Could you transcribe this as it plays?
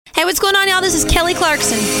Hey, what's going on, y'all? This is Kelly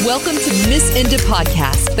Clarkson. Welcome to Miss Indie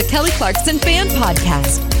Podcast, the Kelly Clarkson fan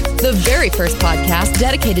podcast. The very first podcast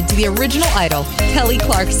dedicated to the original idol, Kelly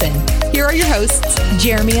Clarkson. Here are your hosts,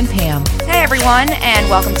 Jeremy and Pam. Hey, everyone, and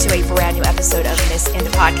welcome to a brand new episode of Miss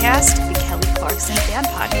Indie Podcast, the Kelly Clarkson fan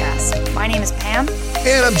podcast. My name is Pam.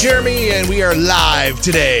 And I'm Jeremy, and we are live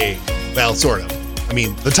today. Well, sort of. I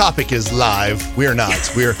mean, the topic is live. We're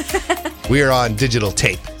not. We're on digital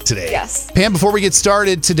tape today. Yes. Pam, before we get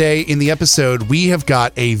started today in the episode, we have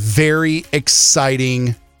got a very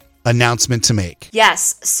exciting announcement to make.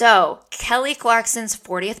 Yes. So, Kelly Clarkson's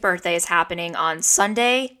 40th birthday is happening on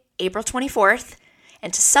Sunday, April 24th.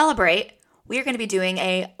 And to celebrate, we are going to be doing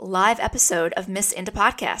a live episode of Miss Indie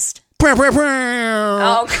Podcast.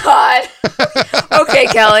 Oh, God. Okay,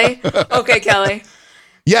 Kelly.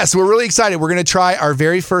 Yes, we're really excited. We're going to try our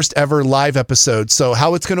very first ever live episode. So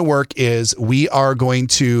how it's going to work is we are going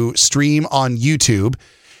to stream on YouTube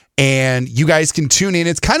and you guys can tune in.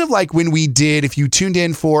 It's kind of like when we did, if you tuned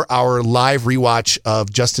in for our live rewatch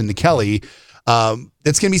of Justin to Kelly, it's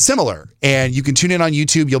going to be similar. And you can tune in on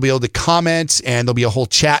YouTube. You'll be able to comment and there'll be a whole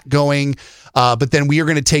chat going. But then we are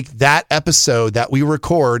going to take that episode that we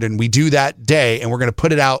record and we do that day and we're going to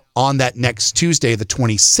put it out on that next Tuesday, the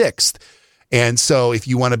 26th. And so if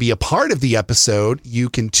you want to be a part of the episode, you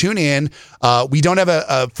can tune in. We don't have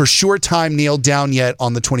a for sure time nailed down yet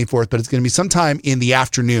on the 24th, but it's going to be sometime in the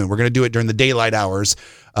afternoon. We're going to do it during the daylight hours,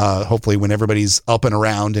 hopefully when everybody's up and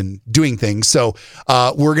around and doing things. So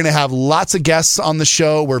we're going to have lots of guests on the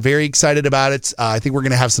show. We're very excited about it. I think we're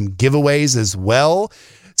going to have some giveaways as well.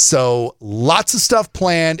 So lots of stuff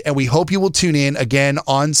planned, and we hope you will tune in again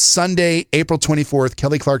on Sunday, April 24th,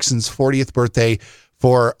 Kelly Clarkson's 40th birthday,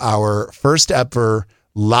 for our first ever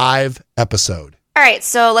live episode. All right,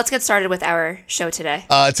 so let's get started with our show today.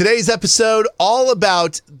 Today's episode, all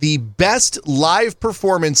about the best live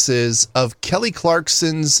performances of Kelly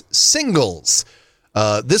Clarkson's singles.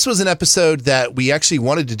 This was an episode that we actually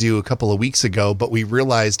wanted to do a couple of weeks ago, but we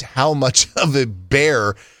realized how much of a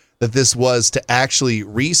bear that this was to actually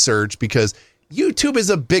research because YouTube is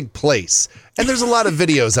a big place and there's a lot of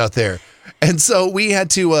videos out there. And so we had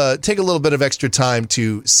to take a little bit of extra time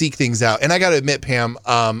to seek things out. And I got to admit, Pam,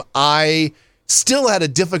 I still had a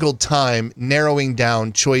difficult time narrowing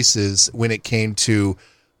down choices when it came to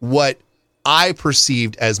what I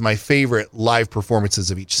perceived as my favorite live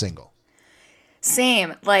performances of each single.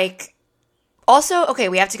 Same. Also, okay,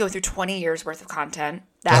 we have to go through 20 years worth of content.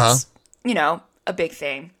 That's, a big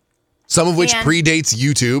thing. Some of which predates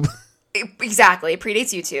YouTube. Exactly. It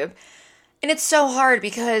predates YouTube. And it's so hard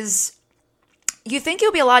because you think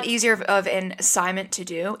it'll be a lot easier of an assignment to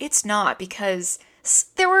do. It's not, because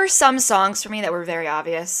there were some songs for me that were very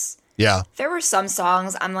obvious. Yeah. There were some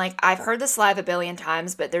songs I'm like, I've heard this live a billion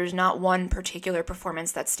times, but there's not one particular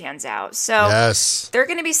performance that stands out. So yes, there are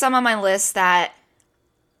going to be some on my list that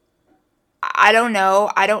I don't know.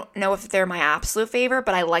 I don't know if they're my absolute favorite,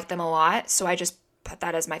 but I like them a lot. So I just put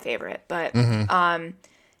that as my favorite. But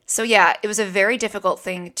so yeah, it was a very difficult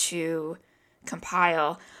thing to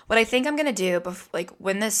compile. What I think I'm going to do,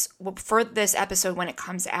 for this episode when it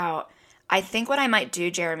comes out, I think what I might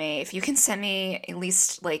do, Jeremy, if you can send me at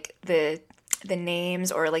least the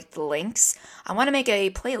names or the links, I want to make a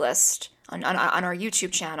playlist on our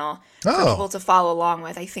YouTube channel for people to follow along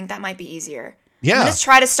with. I think that might be easier. Yeah. I'm going to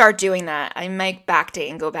try to start doing that. I might backdate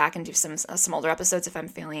and go back and do some older episodes if I'm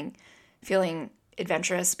feeling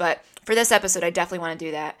adventurous. But for this episode, I definitely want to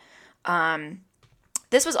do that.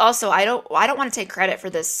 This was also, I don't want to take credit for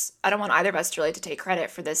this. I don't want either of us really to take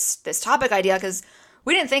credit for this topic idea because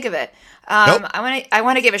we didn't think of it. Nope. I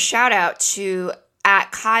want to give a shout out to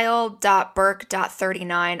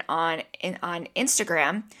 @Kyle.Burke.39 on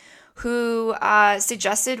Instagram, who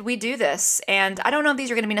suggested we do this. And I don't know if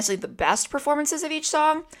these are going to be necessarily the best performances of each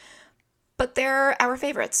song, but they're our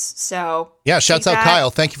favorites. So yeah, shouts out Kyle.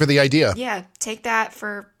 Thank you for the idea. Yeah, take that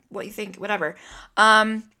for what you think, whatever.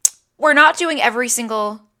 We're not doing every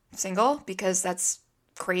single because that's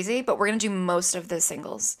crazy, but we're going to do most of the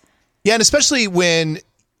singles. Yeah, and especially when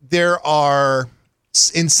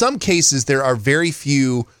in some cases, there are very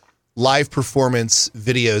few live performance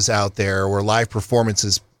videos out there or live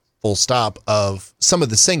performances, full stop, of some of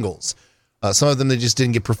the singles. Some of them, they just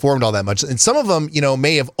didn't get performed all that much. And some of them,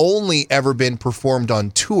 may have only ever been performed on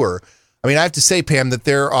tour. I mean, I have to say, Pam, that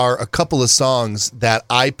there are a couple of songs that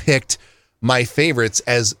I picked my favorites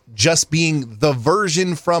as just being the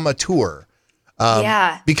version from a tour.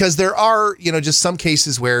 Because there are, just some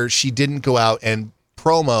cases where she didn't go out and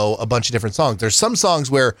promo a bunch of different songs. There's some songs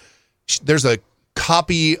where there's a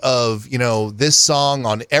copy of, this song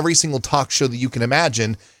on every single talk show that you can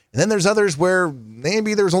imagine. And then there's others where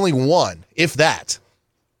maybe there's only one, if that.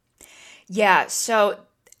 Yeah, so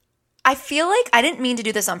I feel like I didn't mean to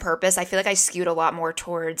do this on purpose. I feel like I skewed a lot more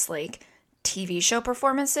towards like TV show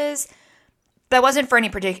performances. That wasn't for any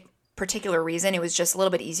particular reason. It was just a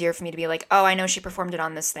little bit easier for me to be like, oh, I know she performed it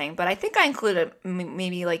on this thing. But I think I included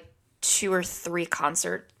maybe like 2 or 3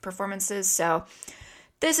 concert performances. So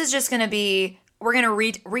this is just going to be, we're going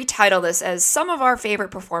to retitle this as some of our favorite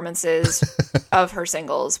performances of her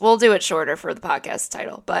singles. We'll do it shorter for the podcast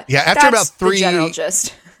title. But yeah, after that's about 3 the general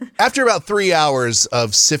gist. After about 3 hours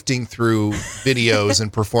of sifting through videos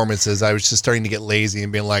and performances, I was just starting to get lazy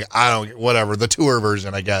and being like, whatever, the tour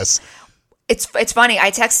version, I guess. It's funny. I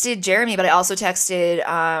texted Jeremy, but I also texted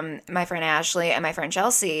my friend Ashley and my friend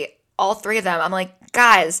Chelsea, all 3 of them. I'm like,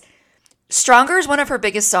 guys, Stronger is one of her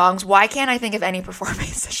biggest songs. Why can't I think of any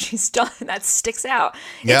performance that she's done that sticks out?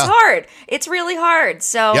 Yeah. It's hard. It's really hard.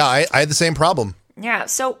 So yeah, I had the same problem. Yeah.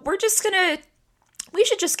 So we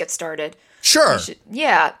should just get started. Sure.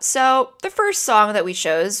 Yeah. So the first song that we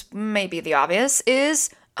chose, maybe the obvious, is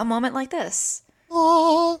A Moment Like This.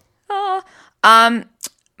 Aww.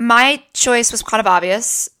 My choice was kind of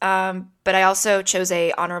obvious, but I also chose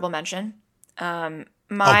a honorable mention.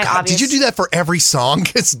 Did you do that for every song?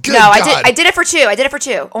 It's good. No, I did it for 2. I did it for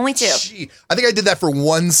 2. Only 2. I think I did that for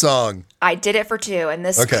 1 song. I did it for 2, and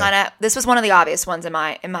this was one of the obvious ones in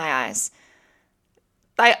my eyes.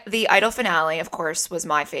 The Idol finale, of course, was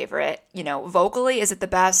my favorite. You know, vocally, is it the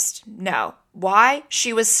best? No. Why?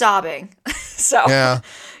 She was sobbing. So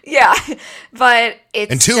yeah, but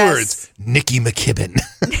it's in 2 words, Nikki McKibben.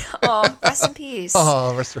 Oh, rest in peace.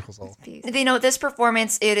 Oh, rest her soul. You know, this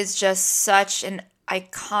performance, it is just such an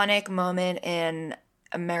iconic moment in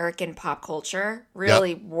American pop culture,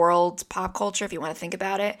 really world pop culture, if you want to think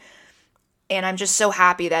about it. And I'm just so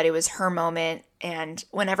happy that it was her moment. And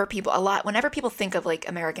whenever people think of like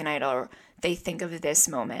American Idol, they think of this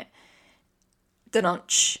moment.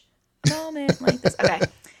 Moment like this. Okay.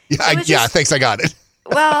 Thanks. I got it.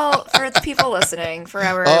 Well, for the people listening, for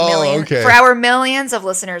our millions of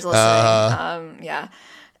listeners listening,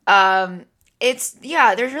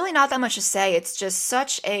 there's really not that much to say. It's just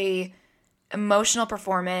such a emotional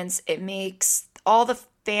performance. It makes all the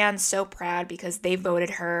fans so proud because they voted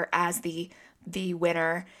her as the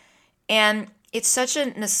winner, and it's such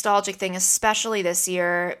a nostalgic thing, especially this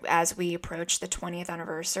year as we approach the 20th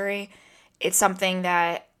anniversary. It's something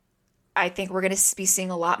that I think we're going to be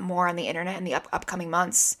seeing a lot more on the internet in the upcoming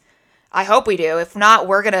months. I hope we do. If not,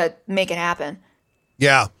 we're going to make it happen.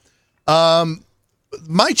 Yeah.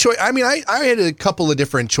 My choice, I had a couple of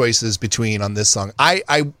different choices between on this song.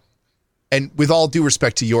 And with all due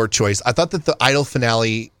respect to your choice, I thought that the Idol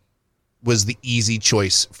finale was the easy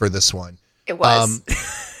choice for this one. It was.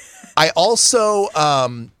 I also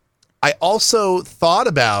thought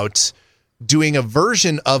about doing a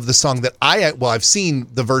version of the song that I've seen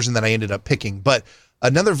the version that I ended up picking, but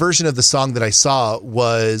another version of the song that I saw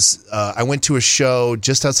was, I went to a show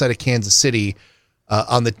just outside of Kansas City,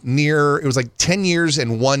 it was like 10 years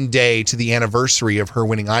and 1 day to the anniversary of her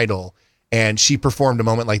winning Idol. And she performed A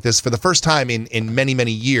Moment Like This for the first time in many,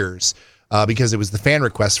 many years, because it was the fan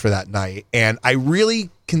request for that night. And I really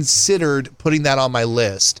considered putting that on my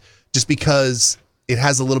list just because it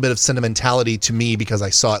has a little bit of sentimentality to me because I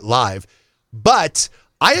saw it live. But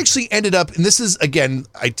I actually ended up, and this is, again,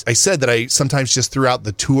 I said that I sometimes just threw out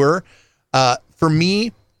the tour. For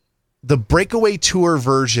me, the Breakaway Tour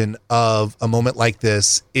version of A Moment Like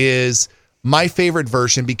This is my favorite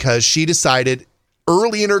version because she decided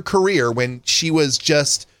early in her career, when she was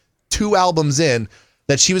just 2 albums in,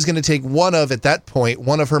 that she was going to take one of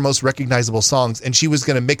her most recognizable songs, and she was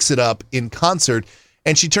going to mix it up in concert,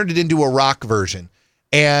 and she turned it into a rock version.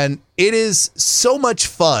 And it is so much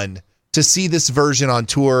fun to see this version on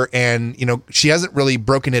tour. And, you know, she hasn't really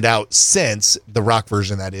broken it out since, the rock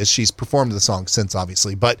version, that is. She's performed the song since,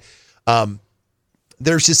 obviously. But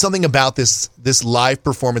there's just something about this live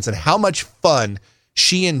performance and how much fun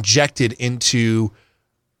she injected into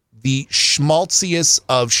the schmaltziest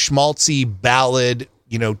of schmaltzy ballad,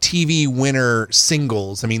 you know, TV winner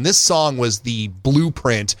singles. I mean, this song was the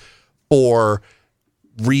blueprint for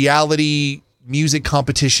reality music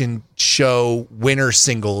competition show winner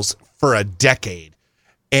singles for a decade.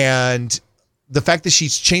 And the fact that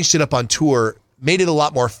she's changed it up on tour made it a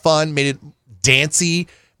lot more fun, made it dancey,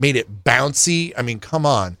 made it bouncy. I mean, come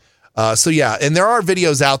on. So yeah, and there are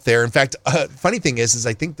videos out there. In fact, funny thing is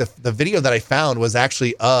I think the video that I found was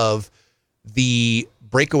actually of the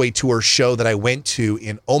Breakaway Tour show that I went to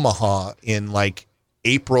in Omaha in like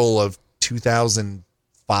April of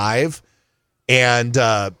 2005. And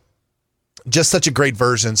Just such a great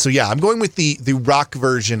version. So yeah, I'm going with the rock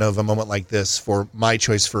version of A Moment Like This for my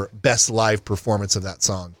choice for best live performance of that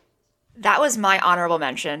song. That was my honorable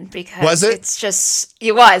mention because was it?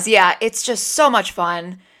 It was, yeah. It's just so much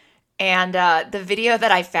fun. And the video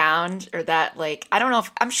that I found, or that, like, I don't know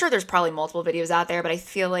if, I'm sure there's probably multiple videos out there, but I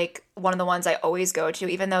feel like one of the ones I always go to,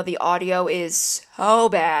 even though the audio is so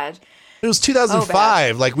bad. It was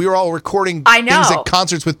 2005. Like, we were all recording I know. things at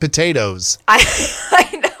concerts with potatoes. I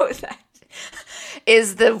know that.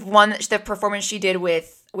 Is the performance she did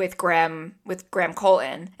with Graham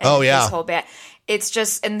Colton. And his whole band. It's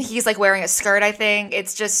just, and he's like wearing a skirt, I think.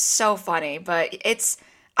 It's just so funny, but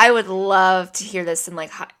I would love to hear this in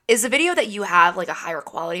like, is the video that you have like a higher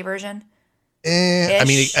quality version? I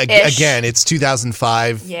mean, again, it's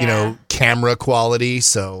 2005, camera quality,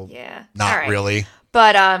 so not really.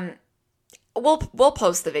 But we'll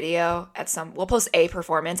post the video we'll post a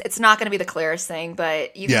performance. It's not going to be the clearest thing,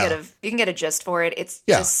 but you can get a gist for it. It's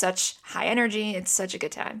just such high energy. It's such a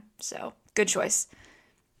good time. So good choice.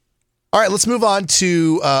 All right, let's move on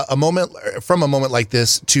to a moment like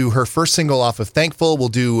this to her first single off of Thankful. We'll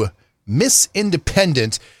do Miss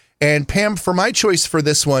Independent. And Pam, for my choice for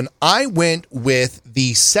this one, I went with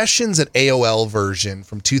the Sessions at AOL version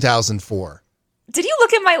from 2004. Did you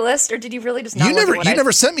look at my list, or did you really just not You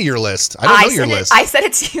never sent me your list. I don't know your list. I sent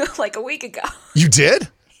it to you like a week ago. You did?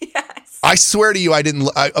 Yes. I swear to you, I didn't.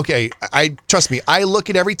 Trust me. I look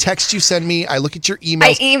at every text you send me. I look at your emails.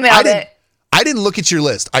 I emailed it. I didn't look at your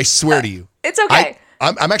list. I swear to you. It's okay.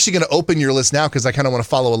 I'm actually going to open your list now because I kind of want to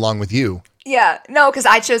follow along with you. Yeah. No, because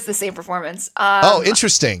I chose the same performance.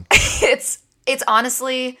 Interesting. It's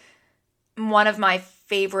honestly one of my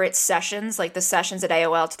favorite sessions, like the Sessions at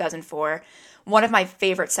AOL 2004. One of my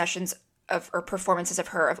favorite sessions or performances of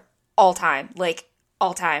her of all time. Like,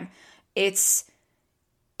 all time. It's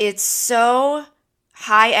so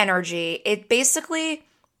high energy. It basically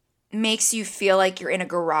makes you feel like you're in a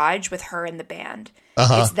garage with her in the band.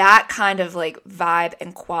 It's that kind of like vibe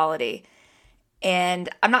and quality. And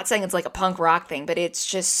I'm not saying it's like a punk rock thing, but it's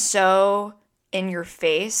just so in your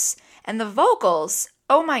face. And the vocals,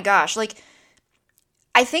 oh my gosh. Like,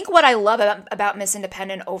 I think what I love about Miss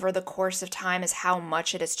Independent over the course of time is how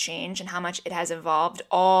much it has changed and how much it has evolved,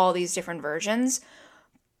 all these different versions.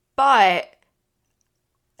 But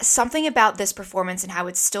something about this performance and how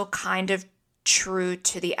it's still kind of true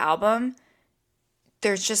to the album,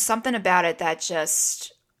 there's just something about it that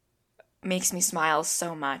just makes me smile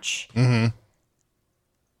so much. Mm-hmm.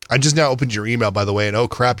 I just now opened your email, by the way, and oh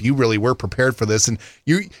crap, you really were prepared for this, and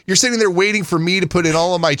you're sitting there waiting for me to put in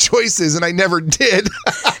all of my choices, and I never did.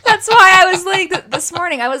 That's why I was like, this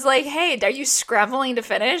morning, I was like, hey, are you scrambling to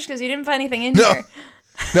finish? Because you didn't put anything in here.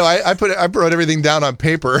 No, I wrote everything down on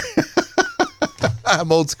paper.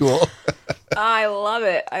 I'm old school. I love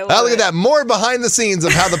it. Look at that. More behind the scenes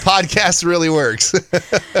of how the podcast really works.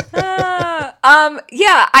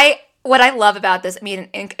 What I love about this, I mean,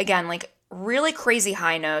 again, like really crazy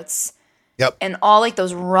high notes. Yep. And all like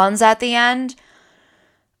those runs at the end.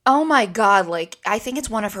 Oh my God. Like, I think it's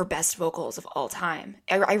one of her best vocals of all time.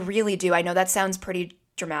 I really do. I know that sounds pretty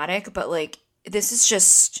dramatic, but like, this is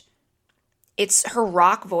just, it's her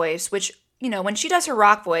rock voice, which, you know, when she does her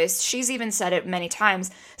rock voice, she's even said it many times.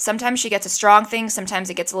 Sometimes she gets a strong thing. Sometimes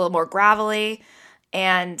it gets a little more gravelly,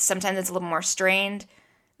 and sometimes it's a little more strained.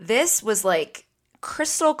 This was like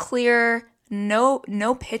crystal clear, no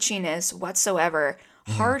pitchiness whatsoever.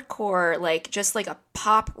 Hardcore, like just like a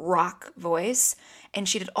pop rock voice. And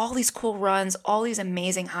she did all these cool runs, all these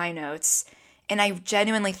amazing high notes. And I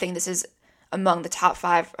genuinely think this is among the top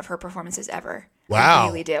 5 of her performances ever. Wow. I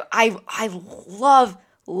really do. I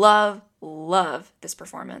love this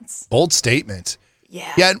performance. Bold statement.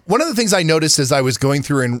 Yeah. Yeah. One of the things I noticed as I was going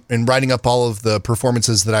through and writing up all of the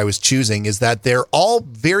performances that I was choosing is that they're all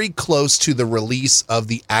very close to the release of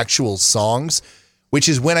the actual songs, which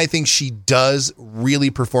is when I think she does really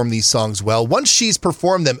perform these songs well. Once she's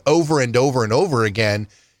performed them over and over and over again,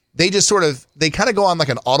 they just they kind of go on like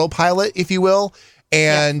an autopilot, if you will.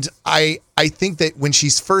 And yeah. I think that when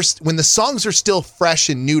the songs are still fresh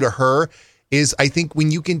and new to her, is I think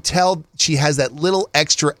when you can tell she has that little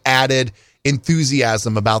extra added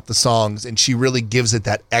enthusiasm about the songs, and she really gives it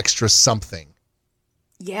that extra something.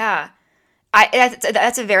 Yeah.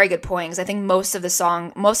 That's a very good point, because I think most of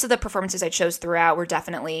the performances I chose throughout were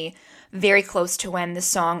definitely very close to when the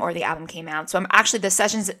song or the album came out. So I'm actually, the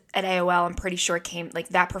Sessions at AOL, I'm pretty sure came, like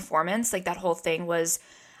that performance, like that whole thing was,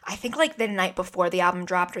 I think like the night before the album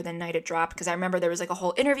dropped or the night it dropped, because I remember there was like a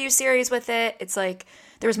whole interview series with it. It's like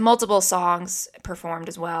there was multiple songs performed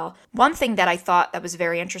as well. One thing that I thought that was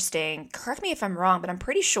very interesting, correct me if I'm wrong, but I'm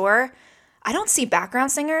pretty sure I don't see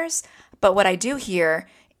background singers, but what I do hear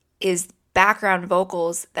is background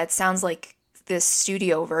vocals that sounds like this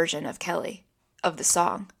studio version of Kelly, of the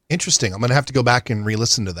song. Interesting. I'm going to have to go back and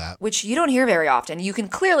re-listen to that. Which you don't hear very often. You can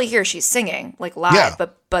clearly hear she's singing, like live, Yeah.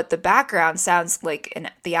 but the background sounds like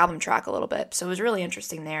the album track a little bit. So it was really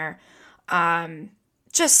interesting there.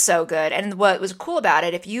 Just so good. And what was cool about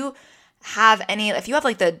it, if you have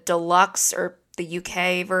like the deluxe or the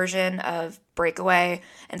UK version of Breakaway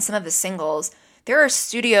and some of the singles, there are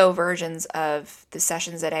studio versions of the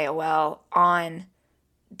Sessions at AOL on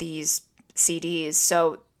these CDs.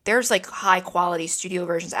 So there's like high quality studio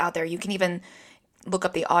versions out there. You can even look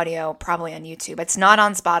up the audio probably on YouTube. It's not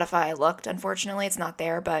on Spotify. I looked, unfortunately, it's not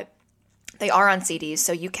there, but they are on CDs.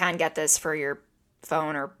 So you can get this for your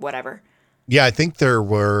phone or whatever. Yeah, I think there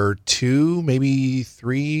were 2, maybe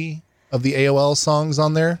 3 of the AOL songs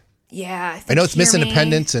on there. Yeah. I know it's Miss Hear Me,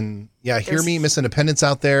 Independence and Hear Me, Miss Independence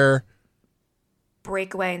out there.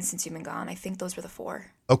 Breakaway and Since You've Been Gone. I think those were the 4.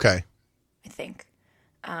 Okay. I think.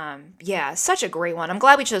 Yeah, such a great one. I'm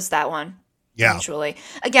glad we chose that one. Yeah. Actually.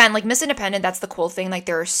 Again, like Miss Independent, that's the cool thing. Like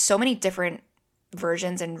there are so many different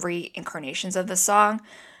versions and reincarnations of this song.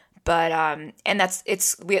 But and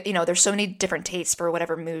there's so many different tastes for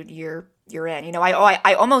whatever mood you're in. You know,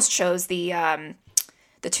 I almost chose the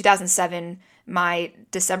 2007 My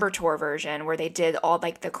December tour version where they did all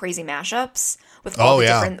like the crazy mashups with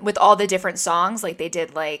all the different songs. Like they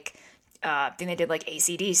did like then they did like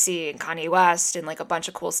AC/DC and Kanye West and like a bunch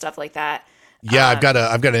of cool stuff like that. Yeah, I've got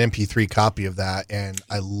an MP3 copy of that, and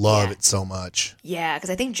I love it so much. Yeah,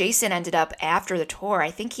 because I think Jason ended up after the tour.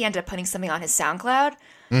 I think he ended up putting something on his SoundCloud,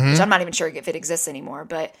 which I'm not even sure if it exists anymore.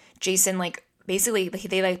 But Jason like basically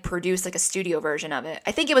they like produced like a studio version of it.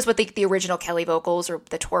 I think it was with the original Kelly vocals or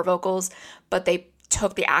the tour vocals, but they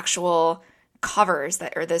took the actual covers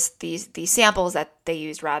these samples that they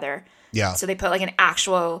used rather. Yeah. So they put like an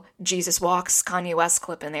actual Jesus Walks Kanye West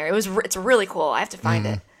clip in there. It's really cool. I have to find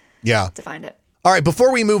it. Yeah. To find it. All right.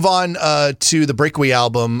 Before we move on to the Breakaway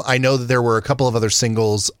album, I know that there were a couple of other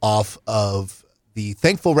singles off of the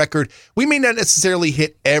Thankful record. We may not necessarily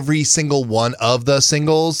hit every single one of the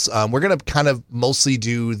singles. We're going to kind of mostly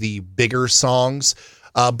do the bigger songs.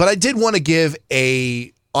 But I did want to give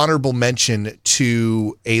a honorable mention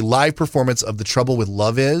to a live performance of The Trouble with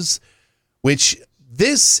Love Is, which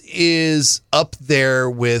this is up there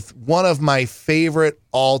with one of my favorite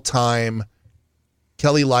all-time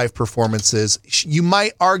Kelly live performances. You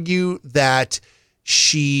might argue that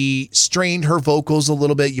she strained her vocals a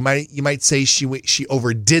little bit. You might say she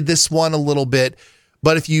overdid this one a little bit.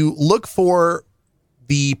 But if you look for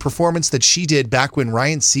the performance that she did back when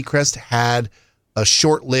Ryan Seacrest had a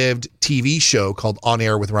short-lived TV show called On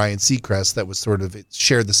Air with Ryan Seacrest that was sort of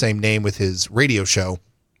shared the same name with his radio show.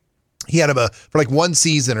 He had for like one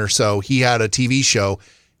season or so, he had a TV show.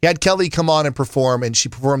 He had Kelly come on and perform, and she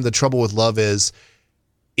performed The Trouble with Love Is.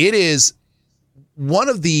 It is one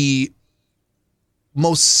of the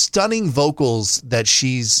most stunning vocals that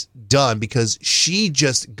she's done because she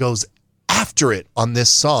just goes after it on this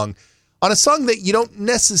song. On a song that you don't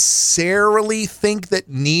necessarily think that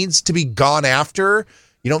needs to be gone after.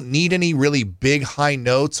 You don't need any really big high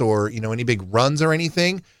notes or, any big runs or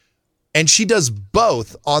anything. And she does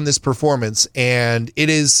both on this performance, and it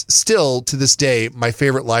is still, to this day, my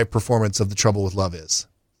favorite live performance of The Trouble with Love Is.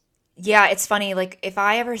 Yeah, it's funny. Like, if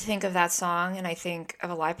I ever think of that song and I think of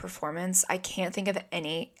a live performance, I can't think of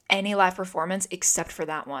any live performance except for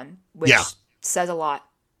that one, which says a lot.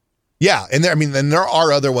 Yeah, and there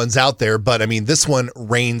are other ones out there, but this one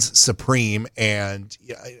reigns supreme. And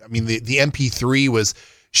the MP3 was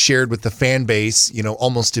shared with the fan base,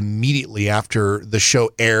 almost immediately after the show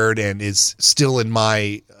aired, and is still in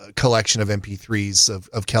my collection of MP3s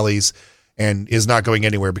of Kelly's, and is not going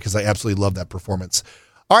anywhere because I absolutely love that performance.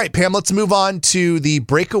 All right, Pam, let's move on to the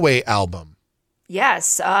Breakaway album.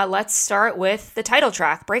 Yes, let's start with the title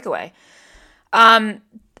track, Breakaway.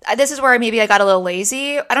 This is where maybe I got a little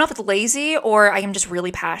lazy. I don't know if it's lazy or I am just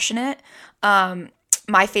really passionate.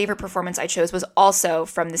 My favorite performance I chose was also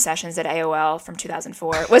from the Sessions at AOL from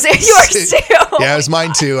 2004. Was it yours too? Yeah, it was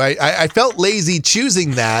mine too. I felt lazy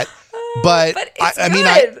choosing that, but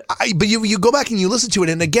but you go back and you listen to it,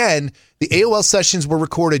 and again, the AOL sessions were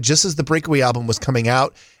recorded just as the Breakaway album was coming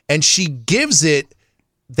out, and she gives it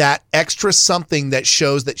that extra something that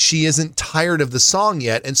shows that she isn't tired of the song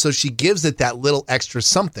yet, and so she gives it that little extra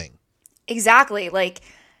something. Exactly, like.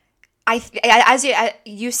 As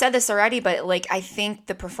you said this already, but like I think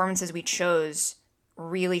the performances we chose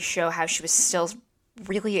really show how she was still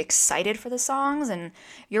really excited for the songs, and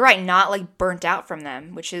you're right, not like burnt out from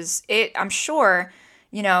them, which is it. I'm sure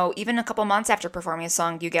you know, even a couple months after performing a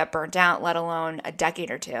song, you get burnt out, let alone a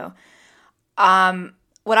decade or two.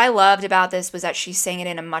 What I loved about this was that she sang it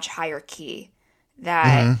in a much higher key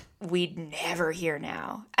that we'd never hear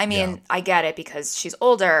now. I mean, I get it because she's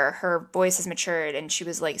older, her voice has matured, and she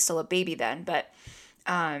was like still a baby then. But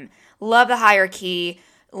love the higher key.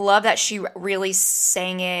 Love that she really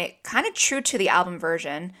sang it kind of true to the album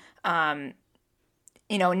version.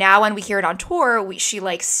 You know, now when we hear it on tour, she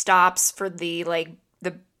like stops for the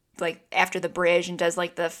after the bridge and does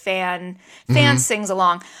like the fan sings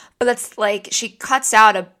along, but that's like she cuts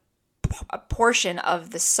out a portion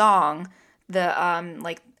of the song, the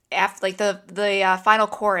final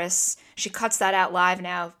chorus. She cuts that out live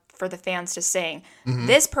now for the fans to sing.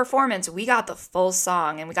 This performance, we got the full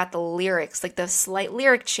song and we got the lyrics, like the slight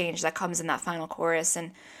lyric change that comes in that final chorus,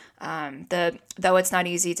 and though it's not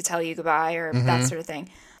easy to tell you goodbye or that sort of thing.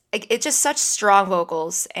 It's just such strong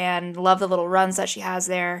vocals, and love the little runs that she has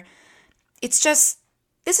there. It's just,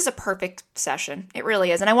 this is a perfect session. It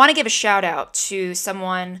really is. And I want to give a shout out to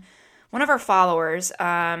one of our followers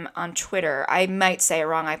on Twitter. I might say it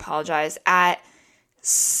wrong. I apologize. At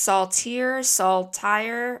Saltire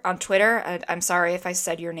on Twitter. I'm sorry if I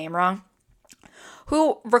said your name wrong.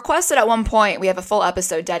 Who requested at one point we have a full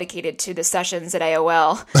episode dedicated to the sessions at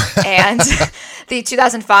AOL and the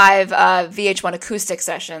 2005 VH1 acoustic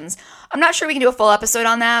sessions. I'm not sure we can do a full episode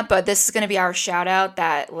on that, but this is going to be our shout out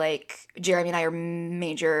that like Jeremy and I are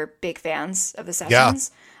major big fans of the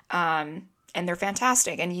sessions. And they're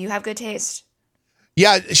fantastic, and you have good taste.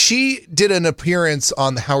 Yeah, she did an appearance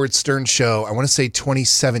on the Howard Stern show, I want to say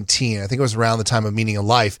 2017. I think it was around the time of Meaning of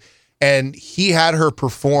Life. And he had her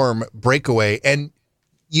perform Breakaway. And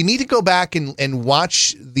you need to go back and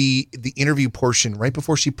watch the interview portion right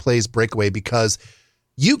before she plays Breakaway, because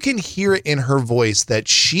you can hear it in her voice that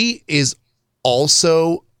she is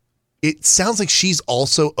also, it sounds like she's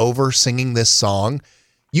also over singing this song.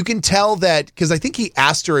 You can tell that, because I think he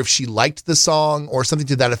asked her if she liked the song or something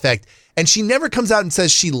to that effect. And she never comes out and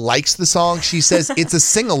says she likes the song. She says it's a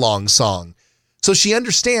sing-along song. So she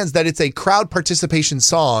understands that it's a crowd participation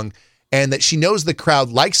song, and that she knows the crowd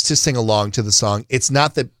likes to sing along to the song. It's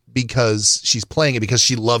not that because she's playing it because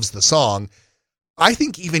she loves the song. I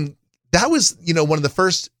think even that was, you know, one of the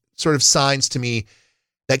first sort of signs to me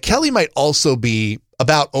that Kelly might also be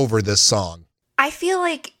about over this song. I feel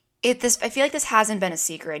like this hasn't been a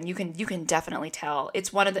secret, and you can definitely tell.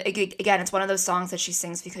 It's one of it's one of those songs that she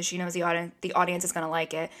sings because she knows the audience is going to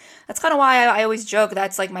like it. That's kind of why I always joke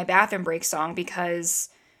that's like my bathroom break song, because,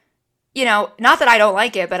 you know, not that I don't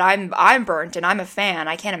like it, but I'm burnt and I'm a fan.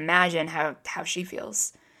 I can't imagine how she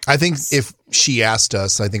feels. I think if she asked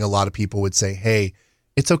us, I think a lot of people would say, "Hey,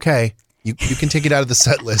 it's okay. You can take it out of the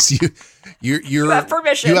set list. You have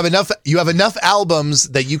permission. You have enough albums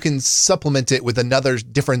that you can supplement it with another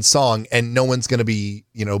different song, and no one's going to be,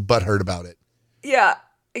 you know, butthurt about it." Yeah,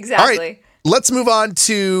 exactly. All right, let's move on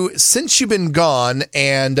to Since You've Been Gone.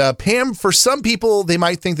 And Pam, for some people, they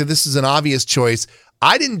might think that this is an obvious choice.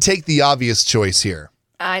 I didn't take the obvious choice here.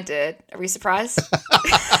 I did. Are we surprised?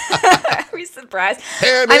 Are we surprised?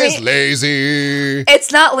 Pam is lazy.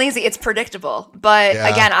 It's not lazy. It's predictable. But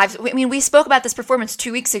again, we spoke about this performance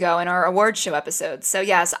 2 weeks ago in our award show episode. So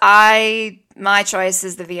yes, my choice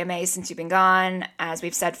is the VMA Since You've Been Gone, as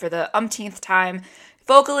we've said for the umpteenth time.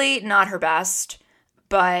 Vocally, not her best,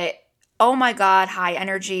 but oh my God, high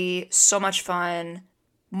energy, so much fun.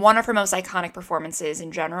 One of her most iconic performances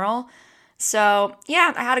in general. So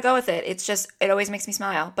yeah, I had to go with it. It always makes me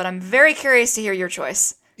smile, but I'm very curious to hear your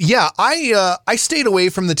choice. Yeah, I stayed away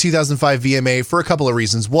from the 2005 VMA for a couple of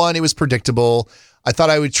reasons. One, it was predictable. I thought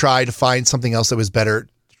I would try to find something else that was better.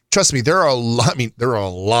 Trust me, there are a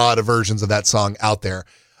lot of versions of that song out there.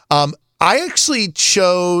 I actually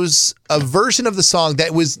chose a version of the song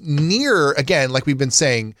that was near, again, like we've been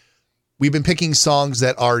saying, we've been picking songs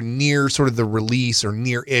that are near sort of the release or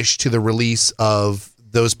near-ish to the release of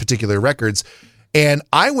those particular records. And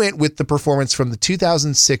I went with the performance from the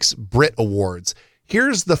 2006 Brit Awards.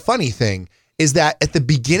 Here's the funny thing, is that at the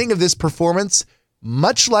beginning of this performance,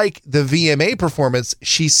 much like the VMA performance,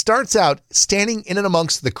 she starts out standing in and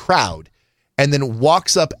amongst the crowd and then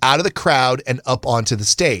walks up out of the crowd and up onto the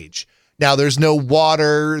stage. Now, there's no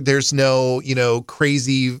water, there's no, you know,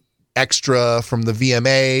 crazy extra from the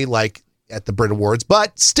VMA like at the Brit Awards,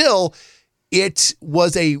 but still, it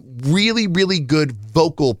was a really, really good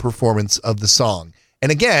vocal performance of the song.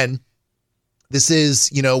 And again, this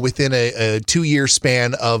is, you know, within a 2-year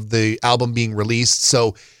span of the album being released.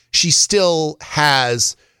 So she still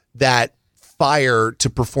has that fire to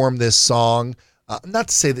perform this song. Not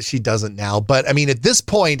to say that she doesn't now, but I mean, at this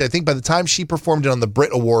point, I think by the time she performed it on the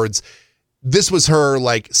Brit Awards, this was her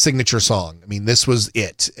like signature song. I mean, this was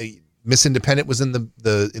it. Miss Independent was in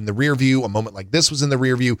the rear view. A Moment Like This was in the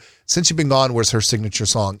rear view. Since You've Been Gone was her signature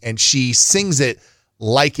song, and she sings it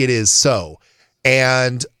like it is so.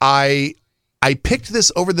 And I picked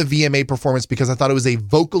this over the VMA performance because I thought it was a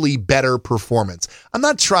vocally better performance. I'm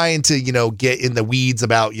not trying to, get in the weeds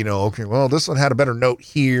about, okay, well, this one had a better note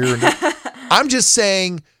here. I'm just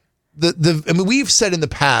saying we've said in the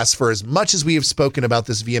past, for as much as we have spoken about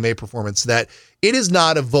this VMA performance, that it is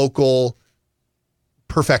not a vocal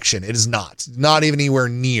perfection. It is not even anywhere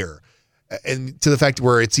near, and to the fact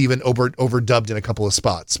where it's even overdubbed in a couple of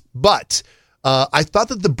spots. But I thought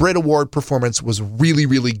that the Brit Award performance was really,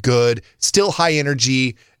 really good, still high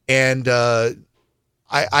energy, and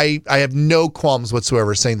I have no qualms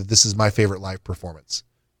whatsoever saying that this is my favorite live performance.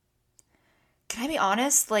 Can I be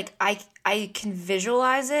honest? Like, I can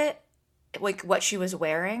visualize it, like what she was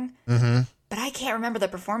wearing, but I can't remember the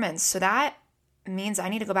performance. So that means I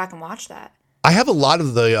need to go back and watch that. I have a lot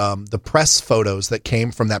of the press photos that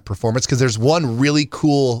came from that performance, because there's one really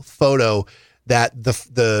cool photo that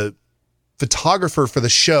the photographer for the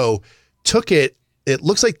show took it. It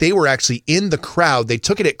looks like they were actually in the crowd. They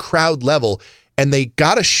took it at crowd level, and they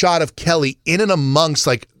got a shot of Kelly in and amongst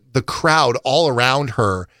like the crowd all around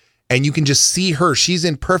her. And you can just see her. She's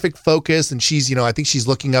in perfect focus, and she's, I think she's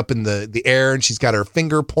looking up in the air, and she's got her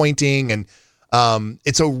finger pointing, and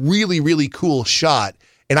it's a really, really cool shot.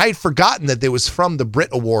 And I had forgotten that it was from the Brit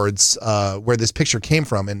Awards where this picture came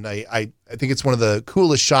from. And I think it's one of the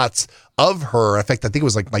coolest shots of her. In fact, I think it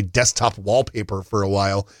was like my desktop wallpaper for a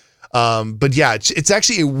while. But yeah, it's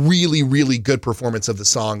actually a really, really good performance of the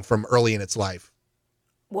song from early in its life.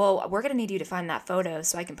 Well, we're going to need you to find that photo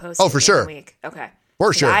so I can post it for sure. week. Okay.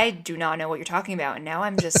 For sure. I do not know what you're talking about. And now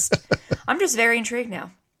I'm just very intrigued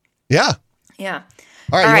now. Yeah. Yeah.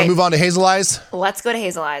 All right, you want to move on to Hazel Eyes? Let's go to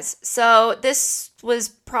Hazel Eyes. So this was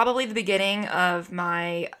probably the beginning of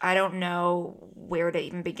my, I don't know where to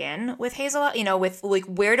even begin with Hazel Eyes. With like,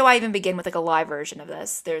 where do I even begin with like a live version of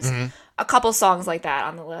this? There's a couple songs like that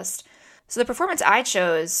on the list. So the performance I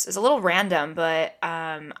chose is a little random, but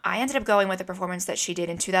I ended up going with the performance that she did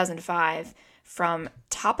in 2005 from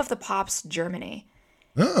Top of the Pops, Germany.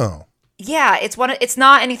 Oh. Yeah, it's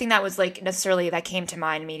not anything that was like necessarily that came to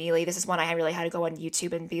mind immediately. This is one I really had to go on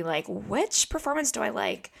YouTube and be like, which performance do I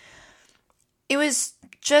like? It was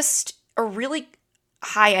just a really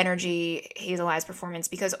high energy Hazel Eyes performance,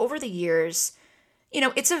 because over the years,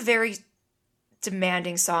 it's a very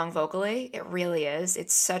demanding song vocally. It really is.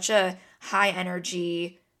 It's such a high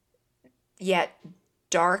energy yet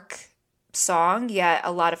dark song, yet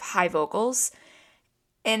a lot of high vocals.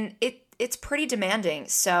 And it's pretty demanding.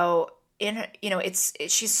 So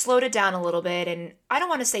she's slowed it down a little bit, and I don't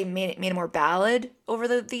want to say made it more ballad over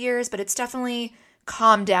the years, but it's definitely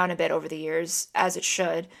calmed down a bit over the years, as it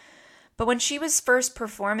should. But when she was first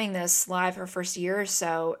performing this live, her first year or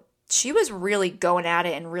so, she was really going at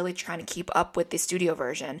it and really trying to keep up with the studio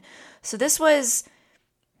version. So this was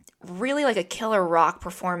really like a killer rock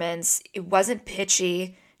performance. It wasn't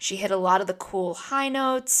pitchy. She hit a lot of the cool high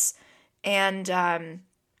notes, and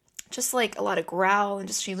just like a lot of growl, and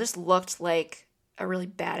she just looked like a really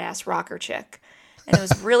badass rocker chick. And it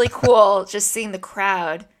was really cool just seeing the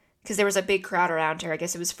crowd, because there was a big crowd around her. I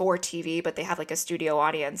guess it was for TV, but they have like a studio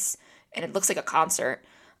audience, and it looks like a concert.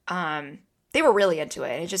 They were really into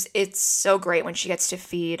it. And it's so great when she gets to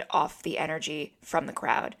feed off the energy from the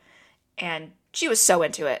crowd. And she was so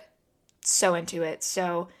into it. So into it.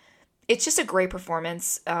 So it's just a great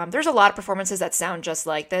performance. There's a lot of performances that sound just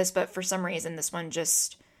like this, but for some reason this one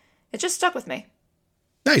it just stuck with me.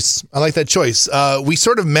 Nice. I like that choice. We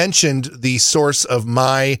sort of mentioned the source of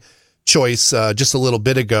my choice just a little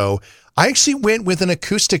bit ago. I actually went with an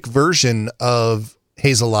acoustic version of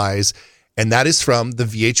Hazel Eyes, and that is from the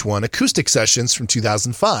VH1 acoustic sessions from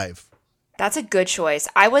 2005. That's a good choice.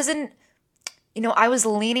 I was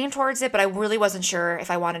leaning towards it, but I really wasn't sure if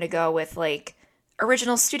I wanted to go with like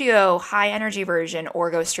original studio high energy version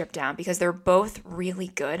or go stripped down, because they're both really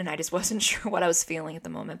good, and I just wasn't sure what I was feeling at the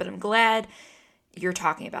moment. But I'm glad you're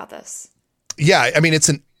talking about this. Yeah, I mean, it's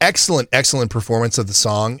an excellent performance of the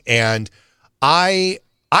song, and I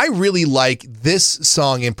really like this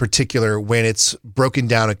song in particular when it's broken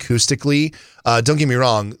down acoustically. Don't get me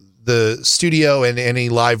wrong, the studio and any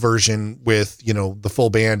live version with the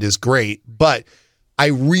full band is great, but I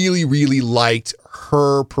really, really liked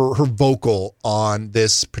her vocal on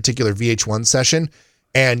this particular VH1 session.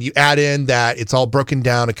 And you add in that it's all broken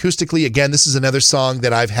down acoustically. Again, this is another song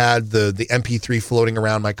that I've had the MP3 floating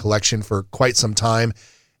around my collection for quite some time.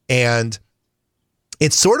 And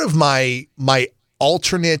it's sort of my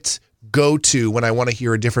alternate go to when I want to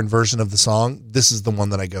hear a different version of the song, this is the one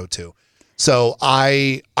that I go to. So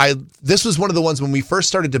this was one of the ones when we first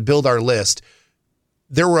started to build our list.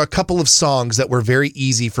 There were a couple of songs that were very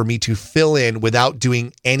easy for me to fill in without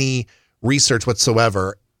doing any research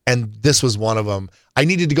whatsoever. And this was one of them. I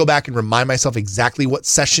needed to go back and remind myself exactly what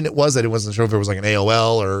session it was. I wasn't sure if it was like an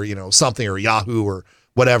AOL or, something, or Yahoo or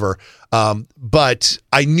whatever. But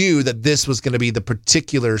I knew that this was going to be the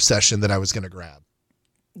particular session that I was going to grab.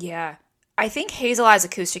 Yeah. I think Hazel Eyes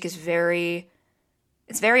Acoustic is very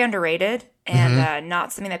underrated and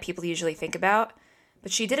not something that people usually think about.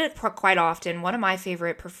 But she did it quite often. One of my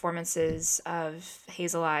favorite performances of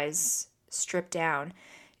Hazel Eyes stripped down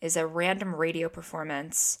is a random radio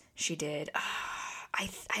performance she did. I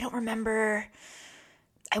don't remember.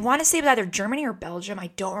 I want to say it was either Germany or Belgium. I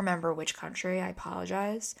don't remember which country. I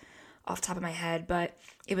apologize off the top of my head. But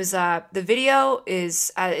it was the video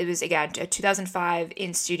is it was again a 2005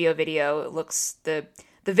 in studio video. It looks the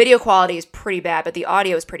video quality is pretty bad, but the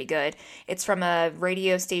audio is pretty good. It's from a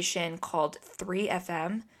radio station called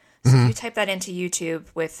 3FM. So if you type that into YouTube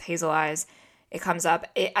with Hazel Eyes, it comes up.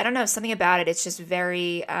 I don't know, something about it. It's just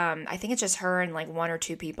very, I think it's just her and like one or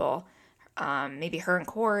two people. Maybe her and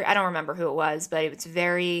Corey. I don't remember who it was, but it was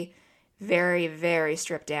very, very, very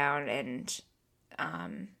stripped down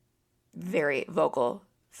and very vocal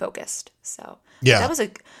focused. So yeah, that was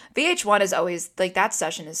VH1 is always like that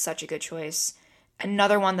session is such a good choice.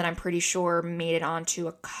 Another one that I'm pretty sure made it onto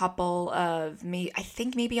a couple of I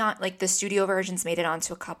think maybe on like the studio versions made it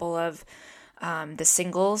onto a couple of the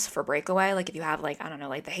singles for Breakaway. Like if you have like, I don't know,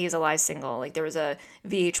 like the Hazel Eyes single, like there was a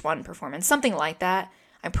VH1 performance, something like that.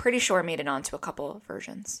 I'm pretty sure it made it onto a couple of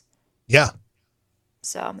versions. Yeah.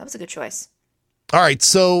 So that was a good choice. All right.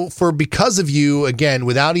 So for Because of You, again,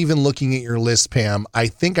 without even looking at your list, Pam, I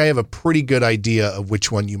think I have a pretty good idea of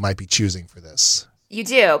which one you might be choosing for this. You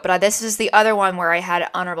do, but this is the other one where I had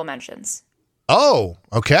honorable mentions. Oh,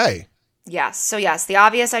 okay. Yes. So yes, the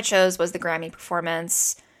obvious I chose was the Grammy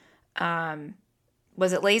performance.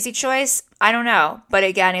 Was it lazy choice? I don't know. But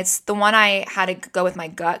again, it's the one I had to go with my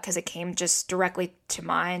gut because it came just directly to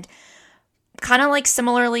mind. Kind of like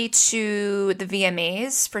similarly to the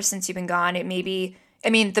VMAs for Since You've Been Gone. The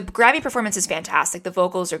Grammy performance is fantastic. The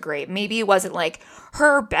vocals are great. Maybe it wasn't like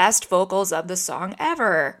her best vocals of the song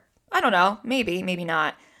ever. I don't know. Maybe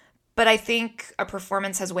not. But I think a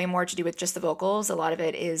performance has way more to do with just the vocals. A lot of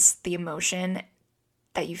it is the emotion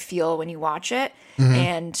that you feel when you watch it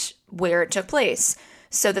and where it took place.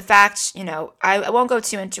 So the fact, I won't go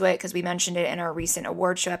too into it because we mentioned it in our recent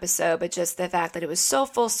award show episode, but just the fact that it was so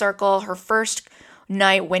full circle, her first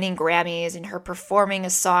night winning Grammys and her performing a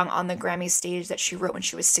song on the Grammy stage that she wrote when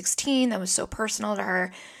she was 16 that was so personal to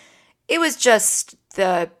her. It was just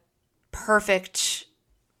the perfect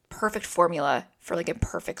formula for like a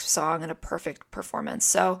perfect song and a perfect performance.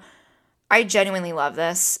 So I genuinely love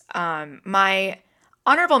this. My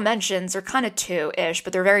honorable mentions are kind of two-ish,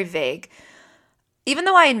 but they're very vague. Even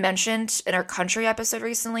though I had mentioned in our country episode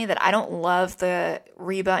recently that I don't love the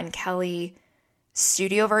Reba and Kelly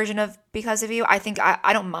studio version of Because of You, I think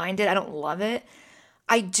I don't mind it. I don't love it.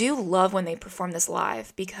 I do love when they perform this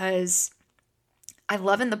live because I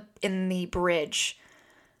love in the bridge.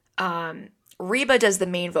 Reba does the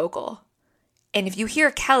main vocal. And if you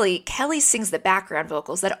hear Kelly sings the background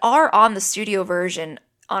vocals that are on the studio version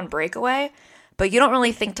on Breakaway, but you don't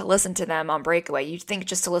really think to listen to them on Breakaway. You think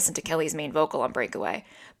just to listen to Kelly's main vocal on Breakaway.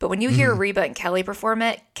 But when you hear Reba and Kelly perform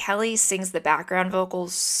it, Kelly sings the background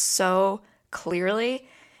vocals so clearly.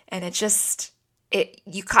 And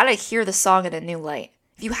you kind of hear the song in a new light.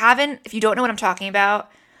 If you don't know what I'm talking about,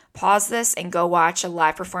 pause this and go watch a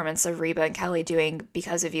live performance of Reba and Kelly doing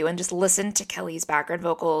Because of You and just listen to Kelly's background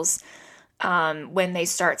vocals when they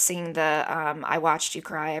start singing the I Watched You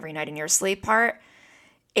Cry Every Night in Your Sleep part.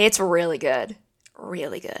 It's really good.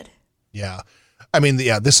 Really good. Yeah.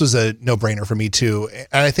 This was a no-brainer for me too.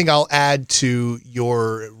 And I think I'll add to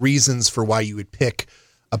your reasons for why you would pick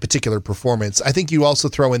a particular performance. I think you also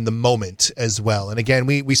throw in the moment as well. And again,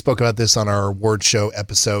 we spoke about this on our award show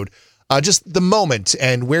episode. Just the moment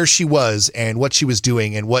and where she was and what she was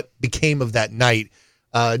doing and what became of that night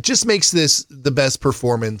just makes this the best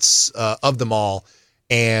performance of them all.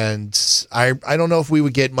 And I don't know if we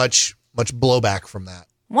would get much blowback from that.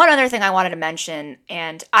 One other thing I wanted to mention,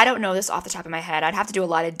 and I don't know this off the top of my head. I'd have to do a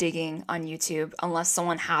lot of digging on YouTube unless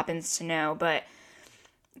someone happens to know. But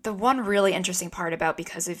the one really interesting part about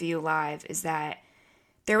Because of You Live is that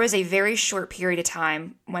there was a very short period of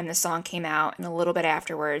time when the song came out and a little bit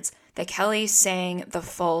afterwards that Kelly sang the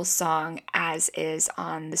full song as is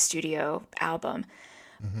on the studio album.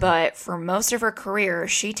 But for most of her career,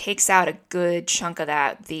 she takes out a good chunk of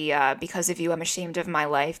that. The Because of You, I'm Ashamed of My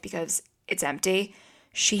Life because it's empty.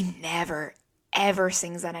 She never, ever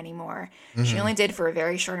sings that anymore. She only did for a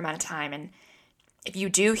very short amount of time. And if you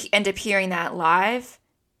do end up hearing that live,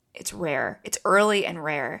 it's rare. It's early and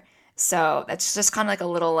rare. So that's just kind of like a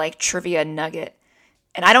little like trivia nugget.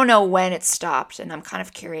 And I don't know when it stopped, and I'm kind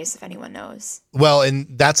of curious if anyone knows. Well,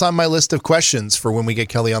 and that's on my list of questions for when we get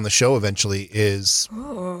Kelly on the show eventually is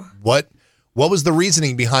what was the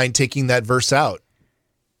reasoning behind taking that verse out?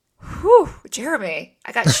 Whew, Jeremy,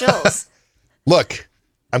 I got chills. Look,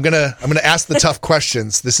 I'm gonna ask the tough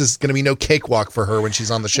questions. This is gonna be no cakewalk for her when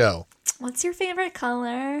she's on the show. What's your favorite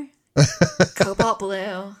color? Cobalt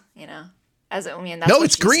blue, you know. That's no, what it's she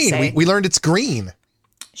used to green. say. We learned it's green.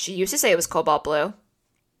 She used to say it was cobalt blue.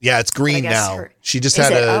 Yeah, it's green now. She just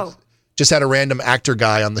had a random actor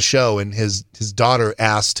guy on the show, and his daughter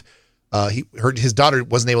asked. His daughter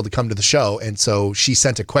wasn't able to come to the show, and so she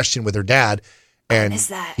sent a question with her dad. And is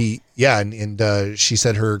that? She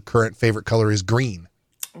said her current favorite color is green.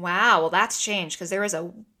 Wow, well that's changed because there was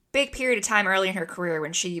a big period of time early in her career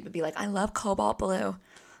when she would be like, "I love cobalt blue,"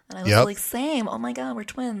 and I was like, "Same. Oh my god, we're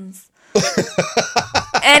twins."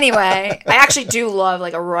 Anyway, I actually do love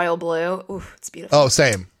like a royal blue. Ooh, it's beautiful. Oh,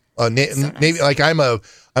 same. Nice. Navy, like I'm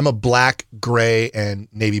a black, gray, and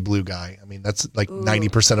navy blue guy. I mean, that's like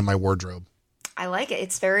 90% of my wardrobe. I like it.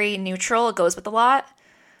 It's very neutral. It goes with a lot.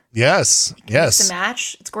 Yes. Mix and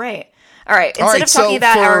match. It's great. All right. Instead of talking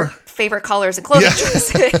about our favorite colors and clothing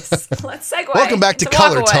choices, let's segue. Welcome back to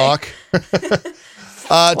Color Talk.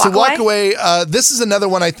 To walk away, this is another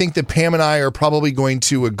one I think that Pam and I are probably going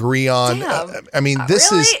to agree on. Damn. I mean,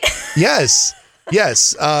 this really? is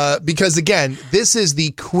yes, because again, this is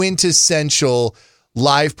the quintessential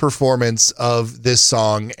live performance of this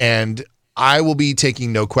song, and I will be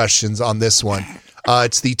taking no questions on this one.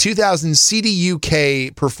 It's the 2000 CD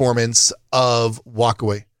UK performance of Walk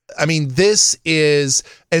Away. I mean, this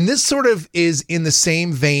sort of is in the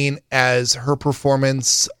same vein as her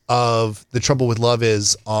performance of The Trouble with Love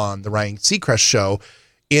is on the Ryan Seacrest show,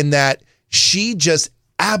 in that she just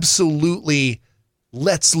absolutely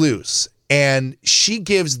lets loose. And she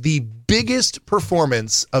gives the biggest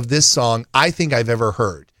performance of this song I think I've ever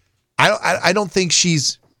heard. I don't think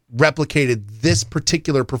she's replicated this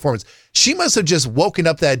particular performance. She must have just woken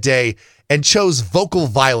up that day and chose vocal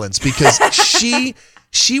violence because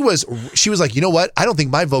she was like, you know what? I don't think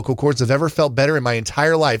my vocal cords have ever felt better in my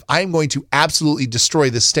entire life. I am going to absolutely destroy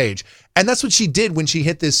this stage. And that's what she did when she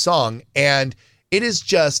hit this song. And it is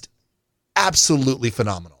just absolutely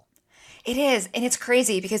phenomenal. It is. And it's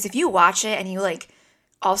crazy because if you watch it and you like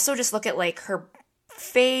also just look at like her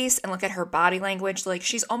face and look at her body language, like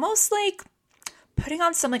she's almost like putting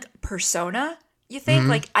on some like persona, you think?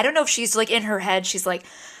 Like, I don't know if she's like in her head, she's like,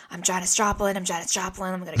 I'm Janis Joplin, I'm going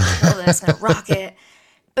to kill this, I'm going to rock it.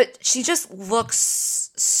 But she just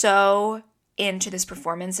looks so into this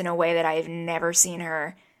performance in a way that I've never seen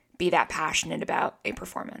her be that passionate about a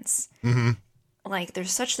performance. Like,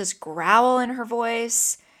 there's such this growl in her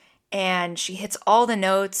voice, and she hits all the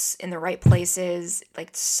notes in the right places.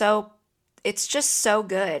 Like, so, it's just so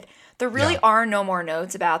good. There really are no more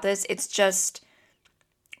notes about this. It's just,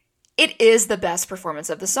 it is the best performance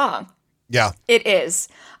of the song. Yeah. It is.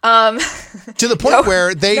 To the point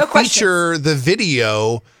where they feature the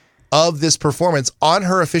video of this performance on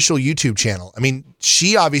her official YouTube channel. I mean,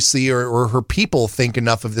 she obviously, or her people think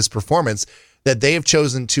enough of this performance that they have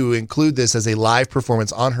chosen to include this as a live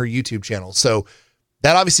performance on her YouTube channel. So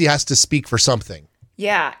that obviously has to speak for something.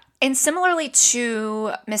 Yeah. And similarly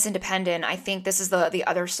to Miss Independent, I think this is the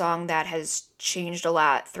other song that has changed a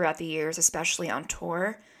lot throughout the years, especially on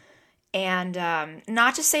tour. And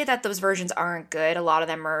not to say that those versions aren't good. A lot of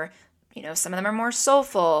them are, some of them are more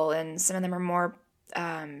soulful and some of them are more,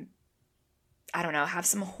 I don't know, have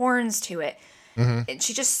some horns to it. And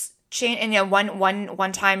she just changed. And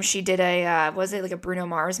one time she did was it like a Bruno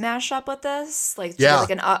Mars mashup with this? Like, she did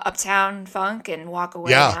like an Uptown Funk and Walk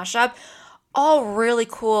Away mashup. All really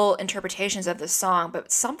cool interpretations of this song,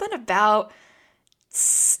 but something about,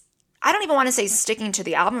 I don't even want to say sticking to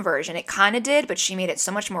the album version. It kind of did, but she made it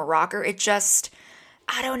so much more rocker. It just,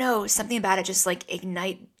 I don't know, something about it just like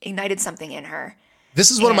ignited something in her.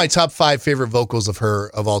 This is one of my top 5 favorite vocals of her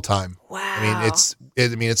of all time. Wow. I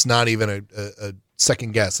mean, it's not even a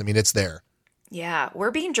second guess. I mean, it's there. Yeah,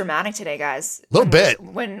 we're being dramatic today, guys. A little bit.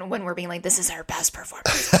 When we're being like, this is her best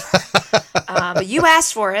performance ever. But you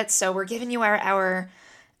asked for it, so we're giving you our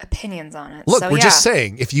opinions on it. Look, we're just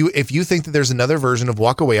saying, if you think that there's another version of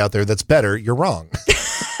Walk Away out there that's better, you're wrong.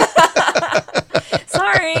 It's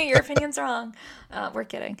sorry, your opinion's wrong. We're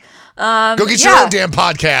kidding. Go get your own damn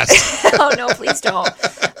podcast. Oh no, please don't.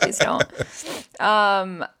 Please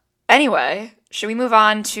don't. Anyway, should we move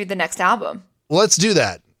on to the next album? Let's do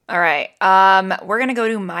that. All right. We're going to go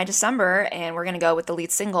to My December, and we're going to go with the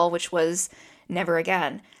lead single, which was Never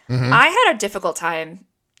Again. Mm-hmm. I had a difficult time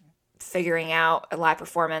figuring out a live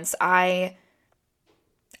performance. I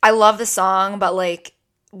love the song, but like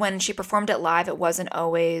when she performed it live, it wasn't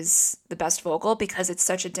always the best vocal because it's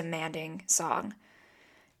such a demanding song.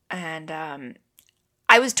 And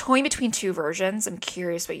I was toying between two versions. I'm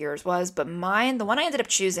curious what yours was, but mine, the one I ended up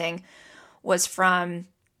choosing, was from,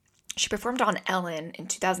 she performed on Ellen in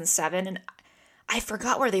 2007, and I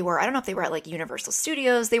forgot where they were. I don't know if they were at like Universal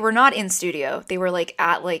Studios. They were not in studio. They were like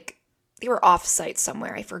at like, they were off site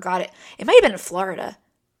somewhere. I forgot it. It might have been in Florida.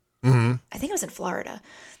 Mm-hmm. I think it was in Florida.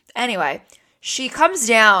 Anyway, she comes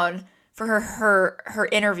down for her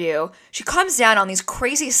interview. She comes down on these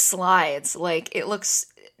crazy slides. Like it looks,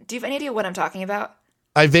 do you have any idea what I'm talking about?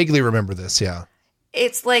 I vaguely remember this, yeah.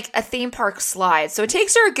 It's like a theme park slide. So it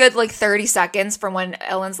takes her a good like 30 seconds from when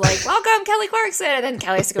Ellen's like, welcome, Kelly Clarkson. And then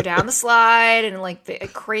Kelly has to go down the slide and like a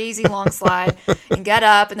crazy long slide and get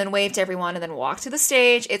up and then wave to everyone and then walk to the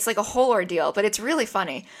stage. It's like a whole ordeal, but it's really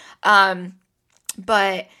funny.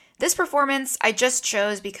 But this performance I just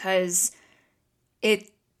chose because it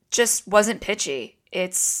just wasn't pitchy.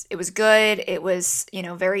 It was good. It was,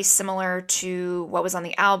 very similar to what was on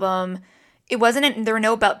the album. It wasn't, there were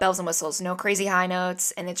no bells and whistles, no crazy high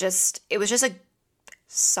notes, and it was just a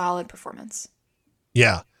solid performance.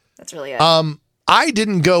 Yeah. That's really it. I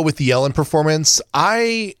didn't go with the Ellen performance.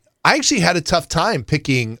 I actually had a tough time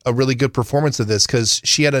picking a really good performance of this because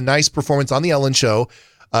she had a nice performance on the Ellen show.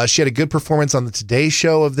 She had a good performance on the Today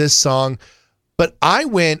Show of this song, but I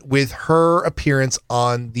went with her appearance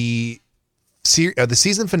on the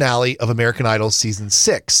season finale of American Idol season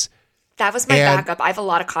 6. That was my backup. I have a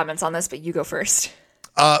lot of comments on this, but you go first.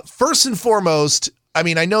 First and foremost, I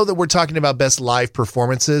mean, I know that we're talking about best live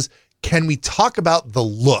performances. Can we talk about the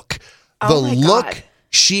look? The look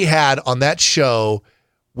she had on that show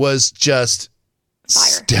was just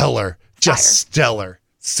stellar. Just stellar.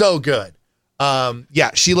 So good.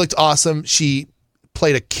 She looked awesome. She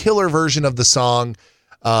played a killer version of the song.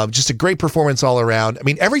 Just a great performance all around. I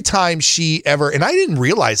mean, every time and I didn't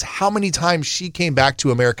realize how many times she came back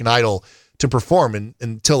to American Idol to perform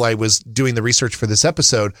until I was doing the research for this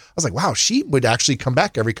episode. I was like, wow, she would actually come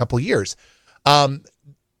back every couple of years.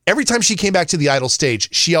 Every time she came back to the Idol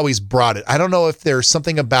stage, she always brought it. I don't know if there's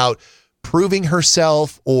something about proving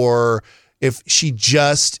herself or if she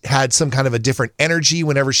just had some kind of a different energy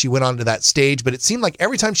whenever she went onto that stage, but it seemed like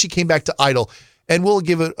every time she came back to Idol, and we'll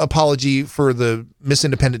give an apology for the Miss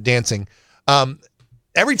Independent dancing.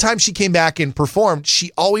 Every time she came back and performed,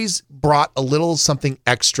 she always brought a little something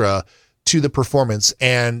extra to the performance.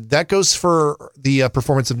 And that goes for the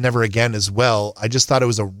performance of Never Again as well. I just thought it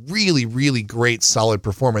was a really, really great, solid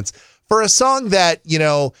performance for a song that,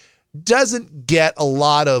 doesn't get a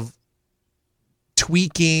lot of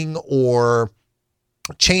tweaking or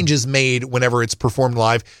changes made whenever it's performed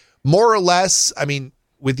live. More or less, I mean,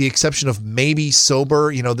 with the exception of maybe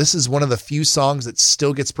Sober, this is one of the few songs that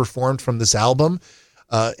still gets performed from this album.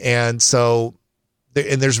 And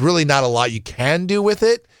there's really not a lot you can do with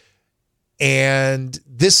it. And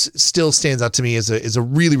this still stands out to me as a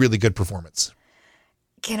really, really good performance.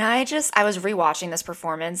 I was rewatching this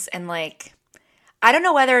performance and I don't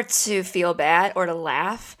know whether to feel bad or to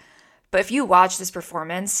laugh, but if you watch this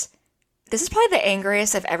performance, this is probably the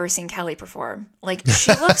angriest I've ever seen Kelly perform.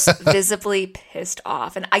 She looks visibly pissed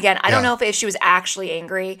off. And again, I don't know if she was actually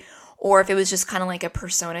angry or if it was just kind of like a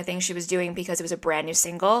persona thing she was doing because it was a brand new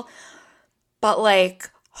single. But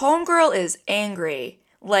Homegirl is angry.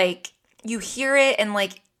 You hear it and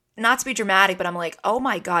not to be dramatic, but I'm like, oh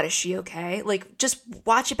my God, is she okay? Just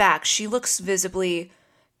watch it back. She looks visibly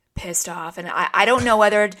pissed off. And I don't know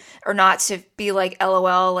whether or not to be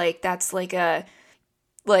LOL, that's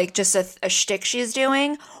just a shtick she's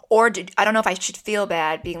doing, or I don't know if I should feel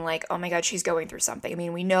bad being oh my God, she's going through something. I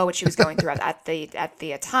mean, we know what she was going through at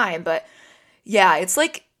the time, but yeah, it's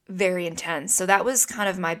very intense. So that was kind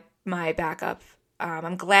of my backup.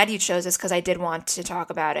 I'm glad you chose this because I did want to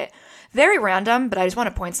talk about it. Very random, but I just want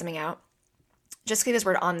to point something out. Just because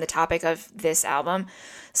we're on the topic of this album.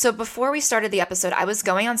 So before we started the episode, I was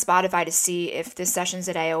going on Spotify to see if the sessions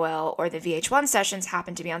at AOL or the VH1 sessions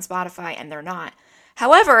happened to be on Spotify, and they're not.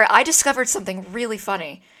 However, I discovered something really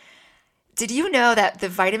funny. Did you know that the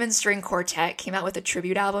Vitamin String Quartet came out with a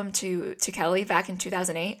tribute album to Kelly back in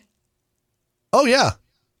 2008? Oh, yeah.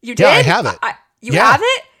 You did? Yeah, I have it. You have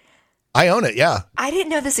it? I own it. Yeah. I didn't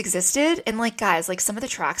know this existed. And like, guys, like some of the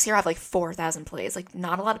tracks here have like 4,000 plays. Like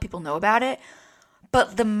not a lot of people know about it.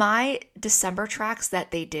 But the My December tracks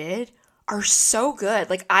that they did are so good.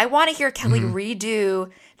 Like I want to hear Kelly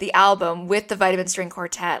redo the album with the Vitamin String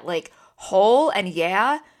Quartet. Like Whole and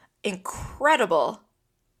Yeah, incredible.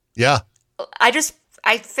 Yeah. I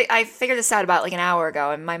figured this out about like an hour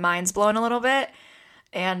ago and my mind's blown a little bit.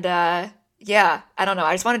 And yeah, I don't know.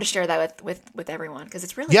 I just wanted to share that with everyone because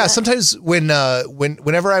it's really good. Sometimes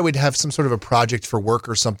whenever I would have some sort of a project for work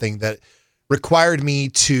or something that required me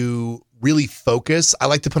to really focus, I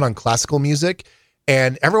like to put on classical music.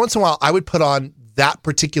 And every once in a while, I would put on that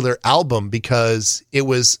particular album because it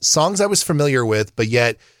was songs I was familiar with, but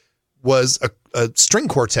yet was a string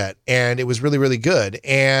quartet, and it was really, really good.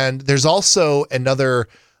 And there's also another,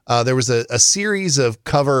 there was a series of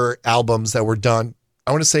cover albums that were done,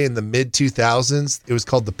 I want to say in the mid 2000s. It was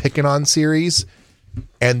called the Pickin' On series.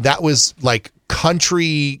 And that was like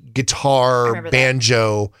country guitar,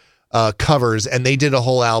 banjo covers. And they did a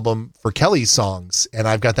whole album for Kelly's songs. And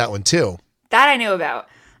I've got that one too. That I knew about.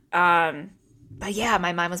 But yeah,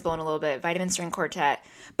 my mind was blown a little bit. Vitamin String Quartet.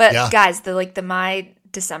 But guys, the My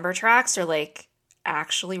December tracks are like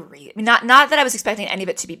actually I mean, not that I was expecting any of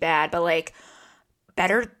it to be bad, but like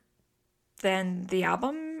better than the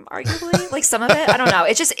album, arguably. Like some of it, I don't know.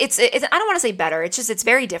 It's just it's I don't want to say better. It's just it's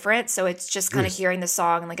very different. So it's just kind of hearing the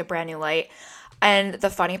song in like a brand new light. And the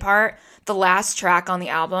funny part, the last track on the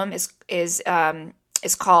album is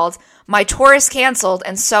called "My Tour is Canceled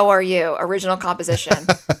and So Are You," original composition.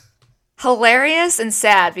 Hilarious and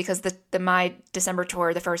sad because the My December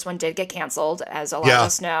tour, the first one, did get canceled, as a lot of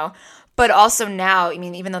us know. But also now, I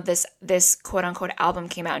mean, even though this quote unquote album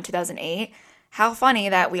came out in 2008, how funny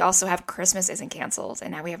that we also have Christmas isn't canceled,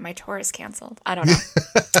 and now we have My Tour is canceled. I don't know.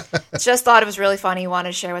 Just thought it was really funny. Wanted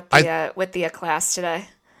to share with the class today.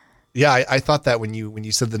 Yeah, I thought that when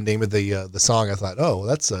you said the name of the song, I thought, oh,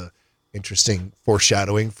 that's a interesting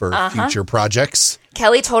foreshadowing for future projects.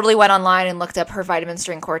 Kelly totally went online and looked up her Vitamin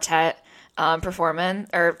String Quartet performance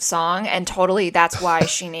or song, and totally that's why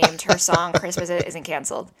she named her song "Christmas Isn't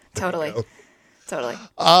Canceled." Totally.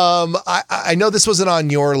 I know this wasn't on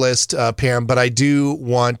your list, Pam, but I do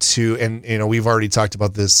want to, and you know, we've already talked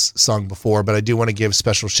about this song before, but I do want to give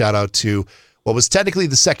special shout out to what was technically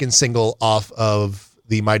the second single off of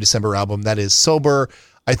the My December album. That is "Sober."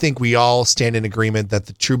 I think we all stand in agreement that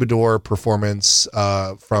the Troubadour performance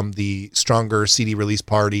from the Stronger CD release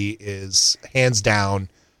party is hands down.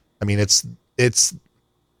 I mean, it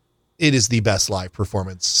is the best live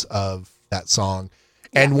performance of that song,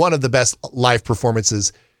 and one of the best live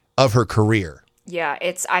performances of her career. Yeah,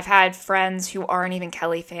 I've had friends who aren't even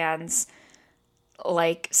Kelly fans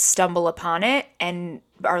like stumble upon it and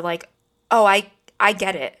are like, "Oh, I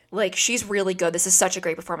get it. Like, she's really good. This is such a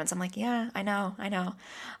great performance." I'm like, yeah, I know.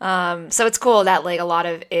 So it's cool that like a lot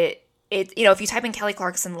of it, you know, if you type in Kelly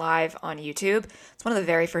Clarkson live on YouTube, it's one of the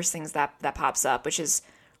very first things that pops up, which is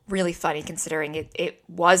really funny considering it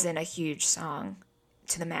wasn't a huge song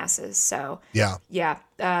to the masses. So yeah,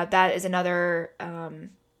 that is another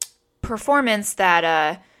performance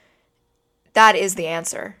that is the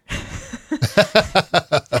answer.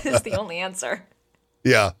 That is the only answer.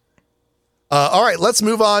 Yeah. All right, let's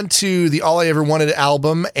move on to the All I Ever Wanted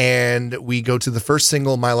album, and we go to the first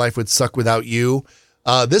single, "My Life Would Suck Without You."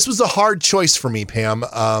 This was a hard choice for me, Pam.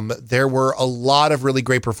 There were a lot of really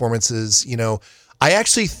great performances. You know, I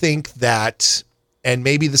actually think that, and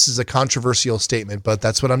maybe this is a controversial statement, but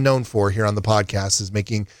that's what I'm known for here on the podcast, is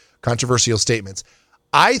making controversial statements.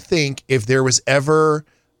 I think if there was ever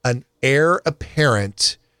an heir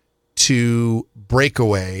apparent to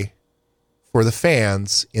Breakaway for the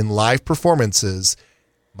fans in live performances,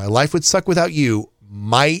 "My Life Would Suck Without You"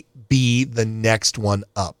 might be the next one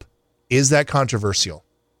up. Is that controversial?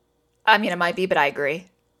 I mean, it might be, but I agree.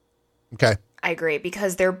 Okay. I agree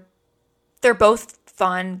because they're both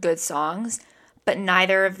fun, good songs, but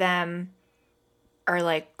neither of them are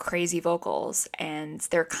like crazy vocals, and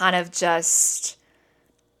they're kind of just,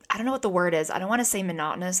 I don't know what the word is. I don't want to say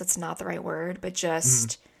monotonous. That's not the right word, but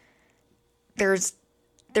just there's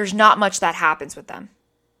not much that happens with them.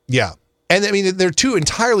 Yeah. And I mean, they're two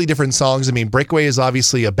entirely different songs. I mean, Breakaway is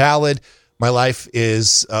obviously a ballad. My Life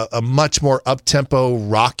is a much more up-tempo,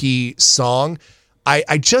 rocky song.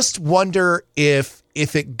 I just wonder if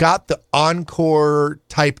it got the encore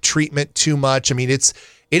type treatment too much. I mean, it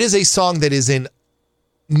is a song that is in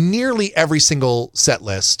nearly every single set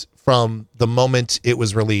list from the moment it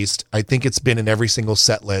was released. I think it's been in every single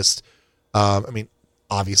set list. I mean,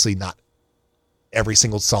 obviously not every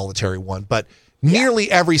single solitary one, but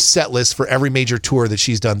nearly every set list for every major tour that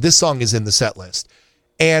she's done, this song is in the set list.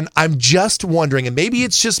 And I'm just wondering, and maybe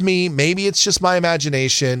it's just me, maybe it's just my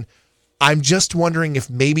imagination. I'm just wondering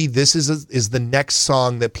if maybe this is the next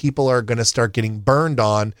song that people are going to start getting burned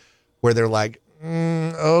on, where they're like,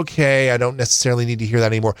 okay, I don't necessarily need to hear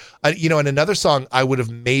that anymore. And another song I would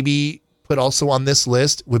have maybe put also on this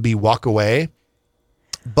list would be "Walk Away."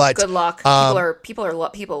 But good luck.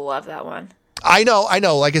 People love that one. I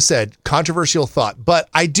know. Like I said, controversial thought, but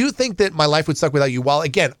I do think that "My Life Would Suck Without You." While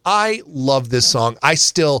again, I love this song, I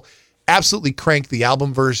still absolutely crank the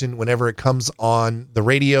album version whenever it comes on the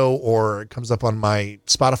radio or it comes up on my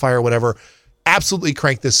Spotify or whatever. Absolutely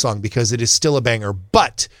crank this song because it is still a banger.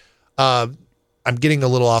 But I'm getting a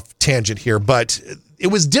little off tangent here, but it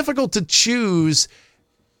was difficult to choose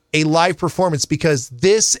a live performance because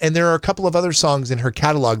this, and there are a couple of other songs in her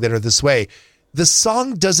catalog that are this way. The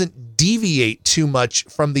song doesn't deviate too much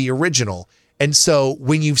from the original. And so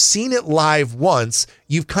when you've seen it live once,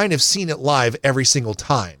 you've kind of seen it live every single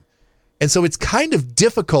time. And so it's kind of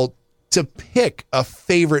difficult to pick a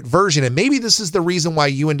favorite version. And maybe this is the reason why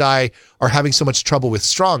you and I are having so much trouble with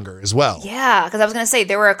Stronger as well. Yeah, because I was going to say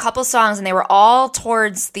there were a couple songs and they were all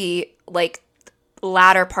towards the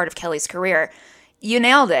latter part of Kelly's career. You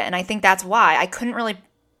nailed it. And I think that's why. I couldn't really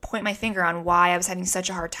point my finger on why I was having such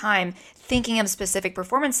a hard time thinking of specific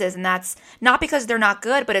performances. And that's not because they're not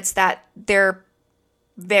good, but it's that they're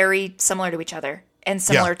very similar to each other and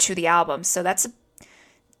similar to the album. So that's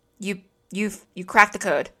you cracked the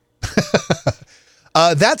code.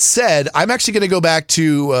 That said, I'm actually going to go back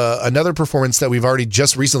to another performance that we've already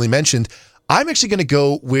just recently mentioned. I'm actually going to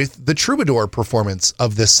go with the Troubadour performance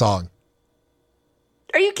of this song.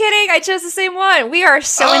 Are you kidding? I chose the same one. We are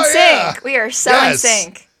so in sync. Yeah. We are so in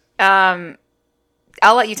sync.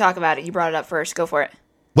 I'll let you talk about it. You brought it up first. Go for it.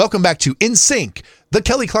 Welcome back to In Sync, the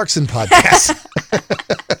Kelly Clarkson podcast.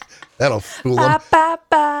 That'll fool them.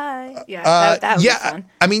 Yeah, that would be fun.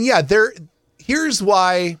 I mean, here's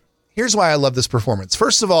why I love this performance.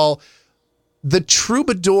 First of all, the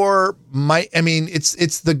Troubadour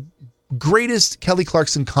it's the greatest Kelly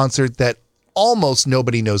Clarkson concert that almost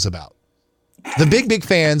nobody knows about. The big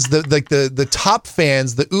fans, the top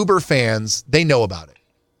fans, the Uber fans, they know about it.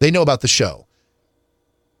 They know about the show.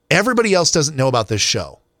 Everybody else doesn't know about this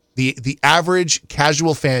show. The average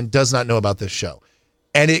casual fan does not know about this show.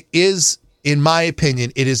 And it is, in my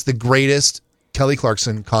opinion, it is the greatest Kelly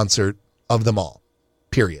Clarkson concert of them all,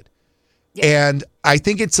 period. Yeah. And I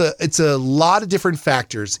think it's a lot of different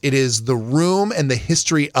factors. It is the room and the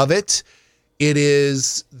history of it. It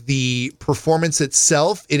is the performance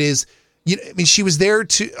itself. It is, she was there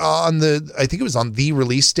I think it was on the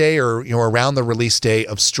release day or, around the release day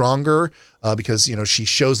of Stronger, because, she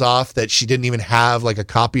shows off that she didn't even have like a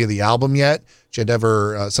copy of the album yet. She had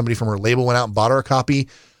never, somebody from her label went out and bought her a copy.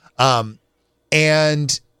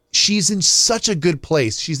 And she's in such a good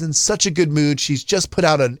place. She's in such a good mood. She's just put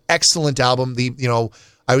out an excellent album.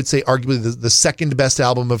 I would say arguably the second best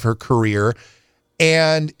album of her career.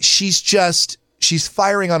 And she's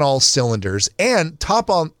firing on all cylinders. And top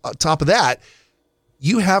of that,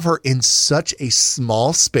 you have her in such a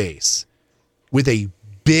small space with a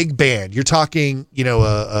big band. You're talking,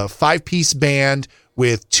 a 5-piece band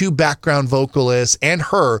with 2 background vocalists and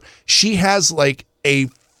her. She has like a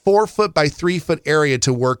 4-foot by 3-foot area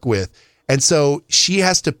to work with. And so she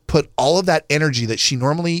has to put all of that energy that she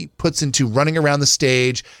normally puts into running around the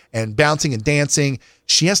stage and bouncing and dancing.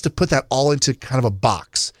 She has to put that all into kind of a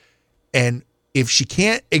box. And if she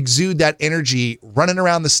can't exude that energy running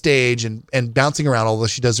around the stage and bouncing around, although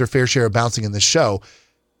she does her fair share of bouncing in this show,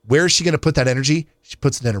 where is she going to put that energy? She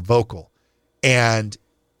puts it in her vocal. And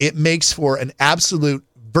it makes for an absolute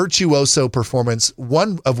virtuoso performance,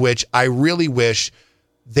 one of which I really wish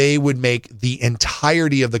they would make the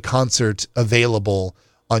entirety of the concert available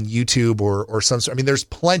on YouTube or some sort. I mean, there's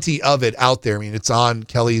plenty of it out there. I mean, it's on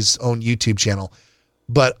Kelly's own YouTube channel.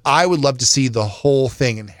 But I would love to see the whole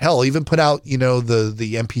thing, and hell, even put out,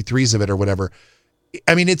 the MP3s of it or whatever.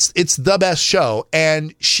 I mean, it's the best show.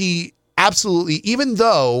 And she absolutely, even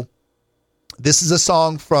though this is a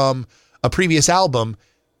song from a previous album,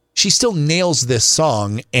 she still nails this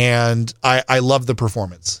song. And I love the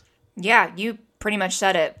performance. Yeah, you pretty much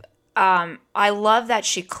said it. I love that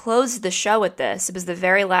she closed the show with this. It was the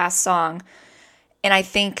very last song. And I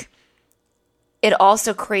think it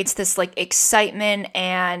also creates this excitement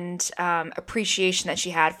and appreciation that she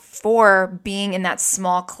had for being in that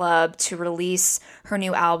small club to release her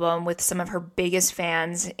new album with some of her biggest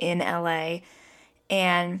fans in LA.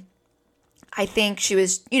 And I think she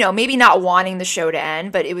was, maybe not wanting the show to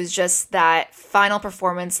end, but it was just that final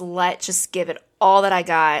performance. Just give it all that I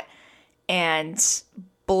got and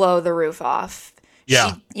blow the roof off.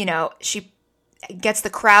 Yeah. She gets the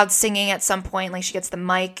crowd singing at some point. Like she puts the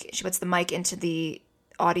mic into the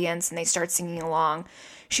audience and they start singing along.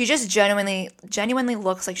 She just genuinely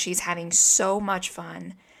looks like she's having so much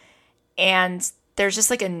fun. And there's just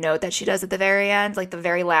like a note that she does at the very end, like the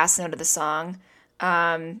very last note of the song.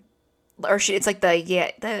 It's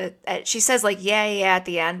like she says like, yeah, at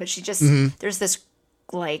the end, but she just, there's this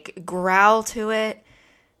like growl to it.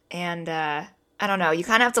 And, I don't know, you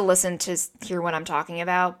kind of have to listen to hear what I'm talking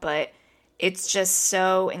about, but it's just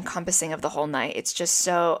so encompassing of the whole night. It's just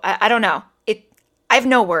so, I don't know. I have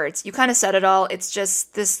no words. You kind of said it all. It's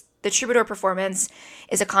just the Troubadour performance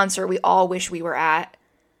is a concert we all wish we were at.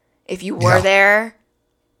 If you were there,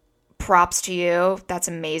 props to you. That's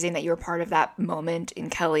amazing that you were part of that moment in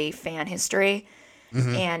Kelly fan history.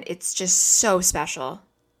 And it's just so special.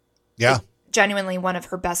 Yeah. Like, genuinely one of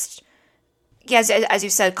her best, yes, as you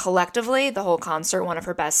said, collectively, the whole concert, one of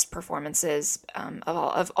her best performances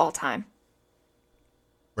of all time.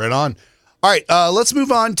 Right on. All right, let's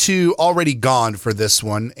move on to Already Gone for this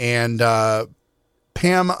one. And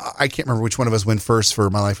Pam, I can't remember which one of us went first for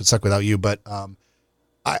My Life Would Suck Without You, but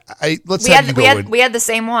let's have you go. We had the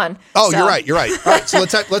same one. Oh, so. You're right. All right, so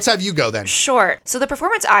let's have you go then. Sure. So the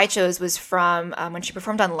performance I chose was from when she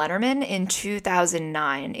performed on Letterman in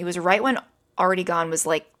 2009. It was right when Already Gone was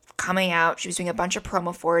like coming out. She was doing a bunch of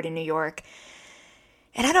promo for it in New York.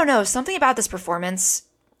 And I don't know, something about this performance,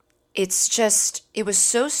 it was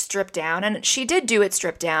so stripped down, and she did do it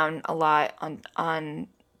stripped down a lot on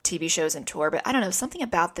TV shows and tour, but I don't know, something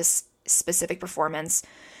about this specific performance.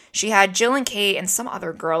 She had Jill and Kate and some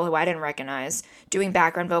other girl who I didn't recognize doing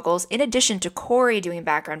background vocals, in addition to Corey doing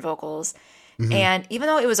background vocals. And even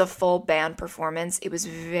though it was a full band performance, it was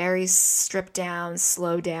very stripped down,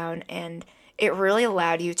 slowed down, and it really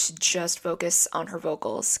allowed you to just focus on her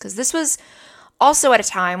vocals. Because this was also at a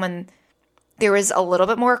time when there was a little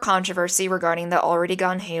bit more controversy regarding the Already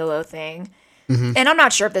Gone Halo thing. And I'm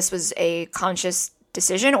not sure if this was a conscious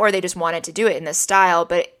decision or they just wanted to do it in this style,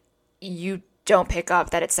 but you don't pick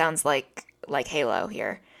up that it sounds like Halo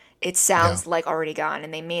here. It sounds like Already Gone,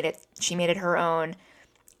 and she made it her own.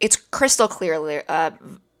 It's crystal clear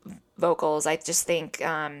vocals. I just think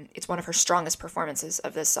it's one of her strongest performances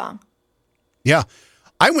of this song. Yeah.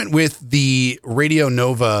 I went with the Radio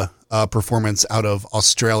Nova performance out of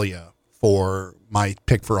Australia for my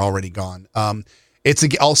pick for Already Gone. It's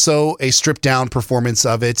also a stripped down performance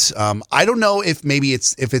of it. I don't know if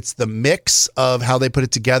it's the mix of how they put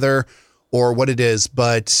it together or what it is,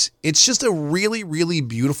 but it's just a really, really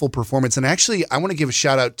beautiful performance. And actually, I want to give a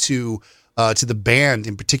shout out to the band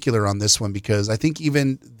in particular on this one, because I think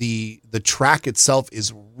even the track itself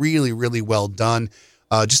is really, really well done.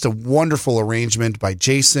 Just a wonderful arrangement by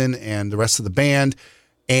Jason and the rest of the band.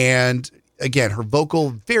 And again, her vocal,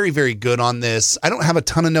 very, very good on this. I don't have a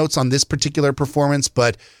ton of notes on this particular performance,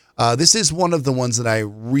 but this is one of the ones that I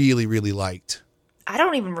really, really liked. I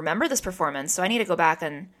don't even remember this performance, so I need to go back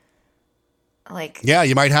and Yeah,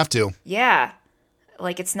 you might have to. Yeah.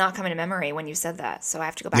 It's not coming to memory when you said that, so I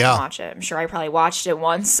have to go back and watch it. I'm sure I probably watched it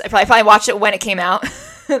once. I probably watched it when it came out.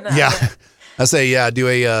 Yeah. I say, do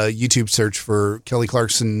a YouTube search for Kelly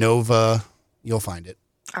Clarkson Nova. You'll find it.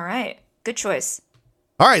 All right. Good choice.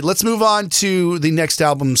 All right, let's move on to the next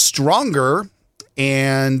album, Stronger,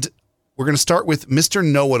 and we're going to start with Mr.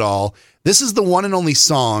 Know-It-All. This is the one and only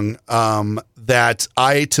song that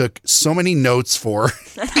I took so many notes for.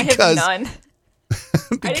 I have none.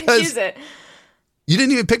 I didn't choose it. You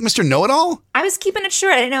didn't even pick Mr. Know-It-All? I was keeping it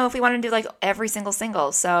short. I didn't know if we wanted to do every single,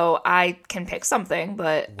 so I can pick something,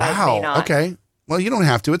 but I may not. Okay. Well, you don't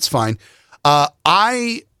have to. It's fine.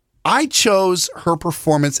 I chose her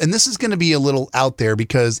performance, and this is going to be a little out there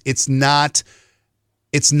because it's not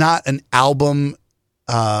an album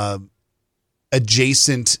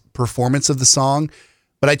adjacent performance of the song,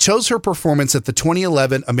 but I chose her performance at the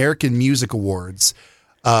 2011 American Music Awards.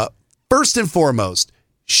 First and foremost,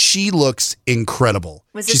 she looks incredible.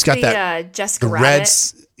 She's got that Jessica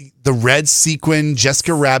Rabbit? The red sequin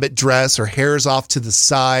Jessica Rabbit dress. Her hair's off to the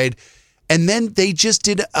side. And then they just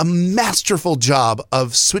did a masterful job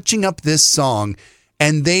of switching up this song,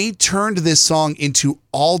 and they turned this song into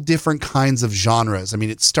all different kinds of genres. I mean,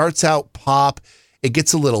 it starts out pop, it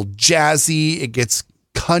gets a little jazzy, it gets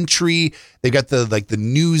country. They got the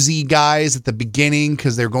newsy guys at the beginning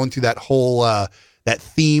because they're going through that whole that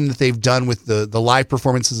theme that they've done with the live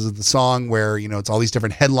performances of the song, where it's all these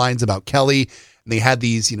different headlines about Kelly, and they had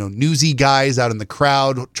these newsy guys out in the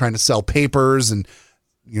crowd trying to sell papers and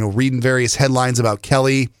reading various headlines about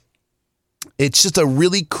Kelly. It's just a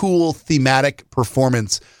really cool thematic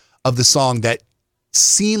performance of the song that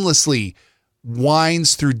seamlessly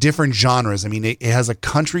winds through different genres. I mean, it has a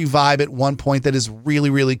country vibe at one point that is really,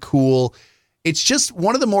 really cool. It's just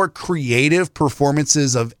one of the more creative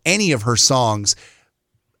performances of any of her songs.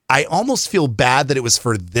 I almost feel bad that it was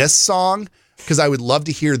for this song, because I would love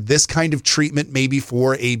to hear this kind of treatment maybe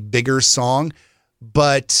for a bigger song.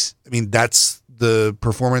 But I mean, that's the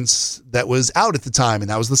performance that was out at the time,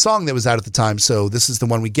 and that was the song that was out at the time. So this is the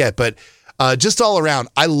one we get. But just all around,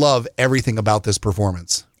 I love everything about this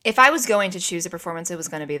performance. If I was going to choose a performance, it was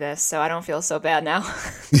going to be this. So I don't feel so bad now.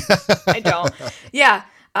 I don't. Yeah.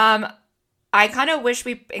 I kind of wish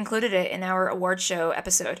we included it in our award show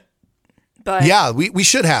episode. But yeah, we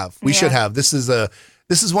should have. We should have. This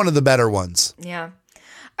is one of the better ones. Yeah.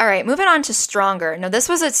 All right, moving on to Stronger. Now, this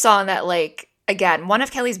was a song that, like, again, one of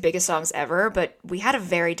Kelly's biggest songs ever, but we had a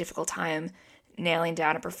very difficult time nailing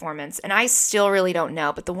down a performance, and I still really don't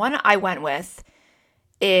know. But the one I went with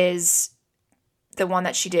is the one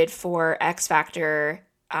that she did for X Factor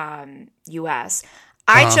US.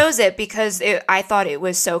 I chose it because I thought it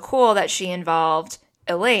was so cool that she involved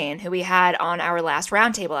Elaine, who we had on our last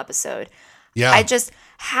roundtable episode. Yeah.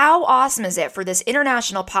 How awesome is it for this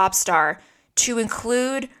international pop star to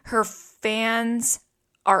include her fans'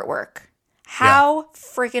 artwork? How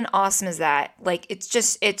freaking awesome is that? Like,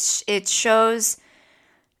 it shows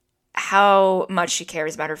how much she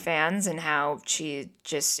cares about her fans and how she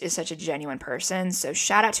just is such a genuine person. So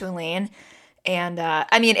shout out to Elaine. And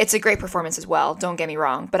I mean, it's a great performance as well. Don't get me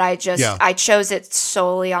wrong. But I chose it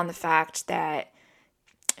solely on the fact that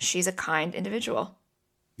she's a kind individual.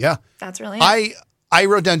 Yeah. That's really it. I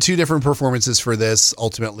wrote down two different performances for this,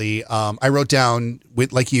 ultimately. I wrote down,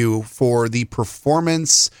 like you, for the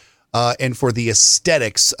performance and for the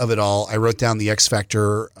aesthetics of it all. I wrote down the X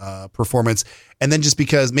Factor performance. And then just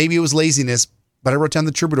because maybe it was laziness, but I wrote down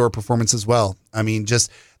the Troubadour performance as well. I mean,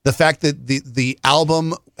 just the fact that the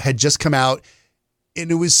album had just come out and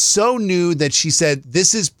it was so new that she said,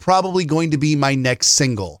 this is probably going to be my next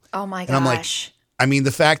single. Oh my gosh. And I'm like, I mean,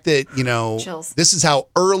 the fact that, Chills. This is how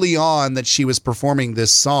early on that she was performing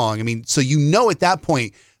this song. I mean, so at that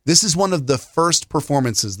point, this is one of the first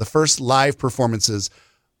performances, the first live performances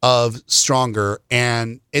of Stronger,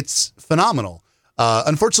 and it's phenomenal.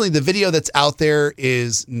 Unfortunately, the video that's out there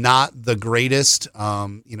is not the greatest.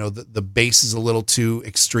 The bass is a little too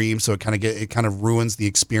extreme, so it kind of ruins the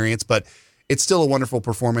experience. But it's still a wonderful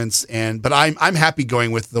performance, but I'm happy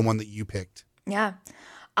going with the one that you picked. Yeah.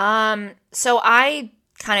 So I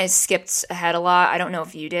kind of skipped ahead a lot. I don't know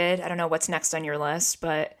if you did. I don't know what's next on your list,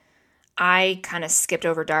 but I kind of skipped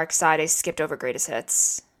over Dark Side. I skipped over Greatest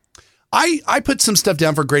Hits. I put some stuff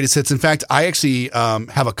down for Greatest Hits. In fact, I actually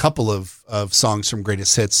have a couple of songs from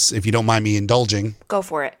Greatest Hits, if you don't mind me indulging. Go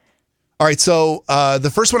for it. All right, so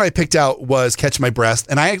the first one I picked out was Catch My Breath,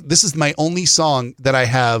 and this is my only song that I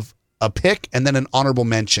have a pick and then an honorable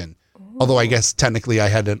mention. Ooh. Although I guess technically I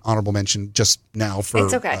had an honorable mention just now for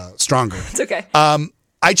it's okay. Stronger. It's okay.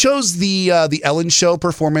 I chose the Ellen Show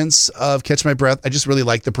performance of Catch My Breath. I just really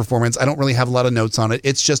like the performance. I don't really have a lot of notes on it.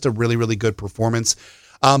 It's just a really, really good performance.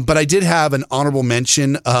 But I did have an honorable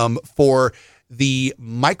mention for the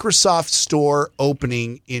Microsoft Store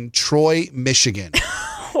opening in Troy, Michigan.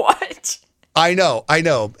 What? I know.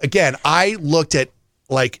 Again, I looked at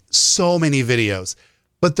like so many videos,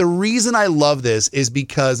 but the reason I love this is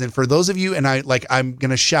because, and for those of you, and I'm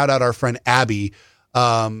going to shout out our friend Abby,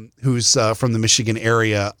 who's from the Michigan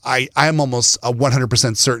area. I'm almost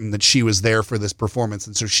 100% certain that she was there for this performance,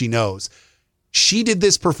 and so she knows. She did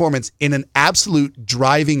this performance in an absolute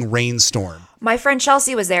driving rainstorm. My friend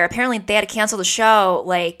Chelsea was there. Apparently, they had to cancel the show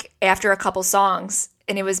like after a couple songs,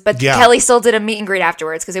 Kelly still did a meet and greet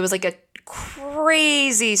afterwards because it was like a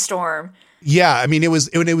crazy storm. Yeah, I mean, it was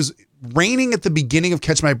raining at the beginning of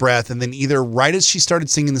Catch My Breath, and then either right as she started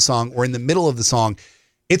singing the song or in the middle of the song,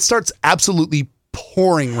 it starts absolutely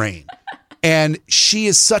pouring rain. And she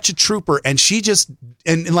is such a trooper, and she just,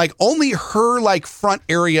 and like only her like front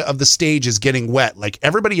area of the stage is getting wet. Like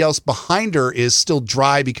everybody else behind her is still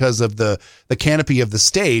dry because of the canopy of the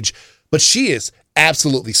stage, but she is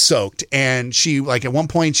absolutely soaked. And she, like at one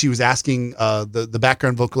point she was asking the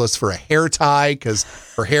background vocalist for a hair tie because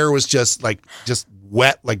her hair was just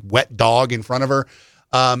wet, like wet dog in front of her.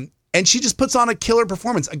 And she just puts on a killer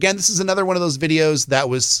performance. Again, this is another one of those videos that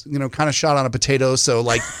was, kind of shot on a potato. So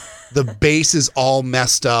like the bass is all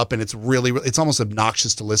messed up and it's almost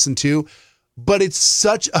obnoxious to listen to, but it's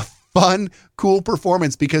such a fun, cool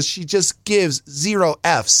performance because she just gives 0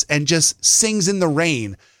 Fs and just sings in the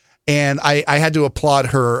rain. And I had to applaud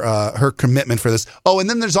her commitment for this. Oh, and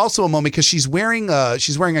then there's also a moment because she's wearing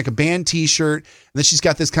like a band t-shirt, and then she's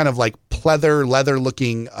got this kind of like pleather leather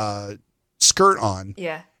looking skirt on.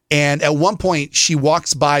 Yeah. And at one point, she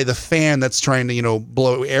walks by the fan that's trying to,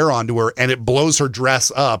 blow air onto her, and it blows her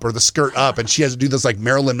dress up or the skirt up, and she has to do this like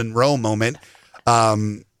Marilyn Monroe moment.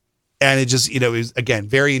 And it just, it was, again,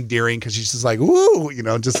 very endearing because she's just like, woo,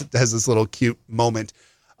 just has this little cute moment.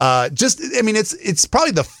 It's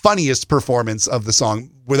probably the funniest performance of the song,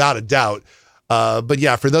 without a doubt. But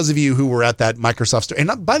yeah, for those of you who were at that Microsoft store,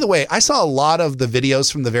 and by the way, I saw a lot of the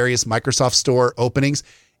videos from the various Microsoft store openings.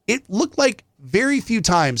 It looked like very few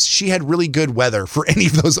times she had really good weather for any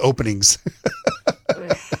of those openings.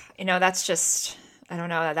 That's just, I don't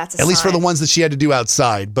know. That's a at least for the ones that she had to do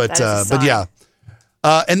outside. But yeah.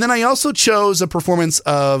 And then I also chose a performance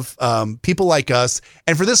of People Like Us.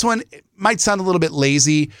 And for this one, it might sound a little bit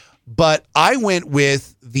lazy, but I went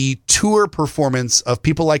with the tour performance of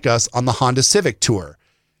People Like Us on the Honda Civic tour,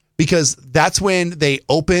 because that's when they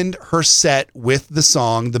opened her set with the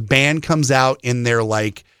song. The band comes out in their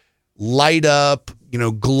like light up,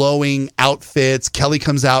 glowing outfits. Kelly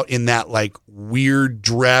comes out in that like weird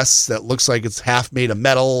dress that looks like it's half made of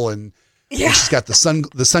metal, and she's got the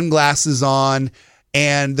sunglasses on.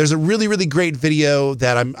 And there's a really, really great video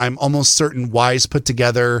that I'm almost certain Wise put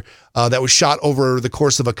together that was shot over the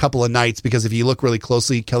course of a couple of nights, because if you look really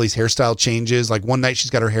closely, Kelly's hairstyle changes. Like one night she's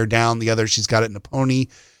got her hair down, the other she's got it in a pony.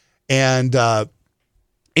 And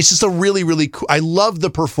it's just a really, really cool. I love the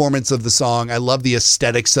performance of the song. I love the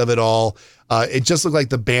aesthetics of it all. It just looked like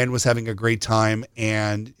the band was having a great time,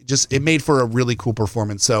 and it made for a really cool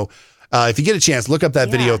performance. So if you get a chance, look up that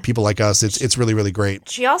video of People Like Us. It's really, really great.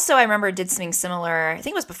 She also, I remember, did something similar. I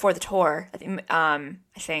think it was before the tour. I think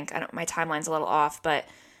my timeline's a little off, but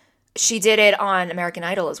she did it on American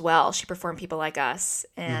Idol as well. She performed People Like Us,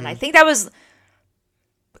 and I think that was,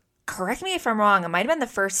 correct me if I'm wrong, it might have been the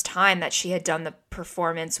first time that she had done the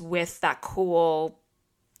performance with that cool,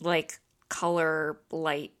 like, color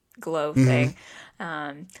light glow thing.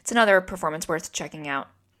 It's another performance worth checking out.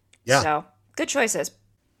 Yeah. So good choices.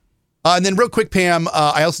 And then real quick, Pam,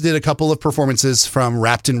 I also did a couple of performances from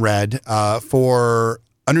Wrapped in Red. For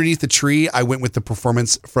Underneath the Tree, I went with the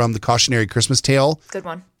performance from The Cautionary Christmas Tale. Good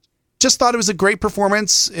one. Just thought it was a great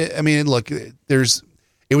performance. I mean, look, it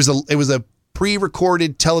was a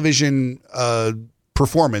pre-recorded television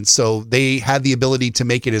performance, so they had the ability to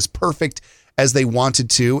make it as perfect as they wanted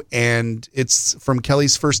to, and it's from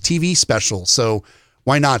Kelly's first TV special, so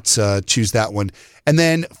why not choose that one? And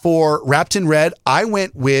then for Wrapped in Red, I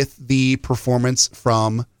went with the performance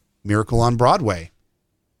from Miracle on Broadway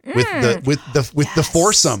with the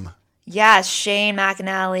foursome. Yes, Shane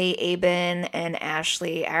McAnally, Aben, and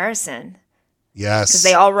Ashley Arison. Yes, because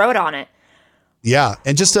they all wrote on it. Yeah,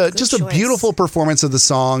 and just a beautiful performance of the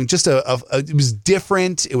song. It was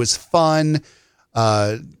different. It was fun.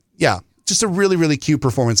 Just a really, really cute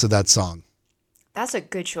performance of that song. That's a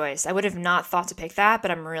good choice. I would have not thought to pick that,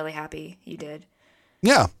 but I'm really happy you did.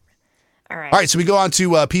 Yeah. All right. So we go on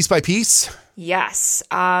to Piece by Piece. Yes.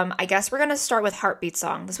 I guess we're going to start with Heartbeat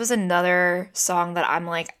Song. This was another song that I'm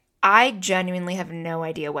like, I genuinely have no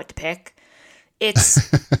idea what to pick. It's,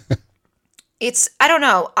 I don't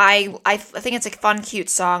know. I think it's a fun, cute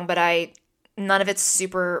song, but none of it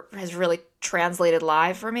has really translated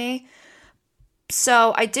live for me.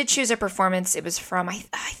 So I did choose a performance. It was from, I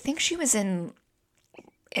think she was in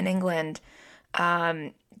England,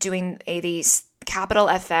 doing the Capital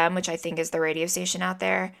FM, which I think is the radio station out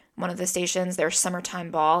there, one of the stations, their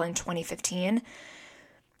Summertime Ball in 2015.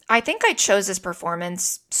 I think I chose this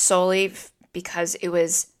performance solely because it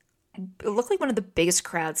looked like one of the biggest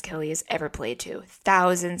crowds Kelly has ever played to.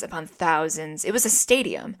 Thousands upon thousands. It was a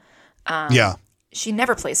stadium. She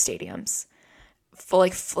never plays stadiums. Full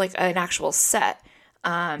like an actual set.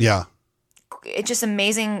 It's just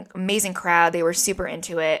amazing crowd. They were super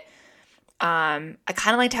into it. I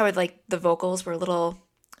kind of liked how the vocals were a little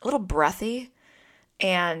breathy,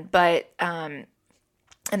 and that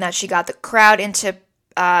she got the crowd into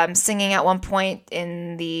singing at one point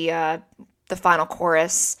in the final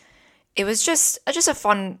chorus. It was just a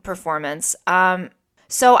fun performance.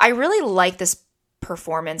 So I really like this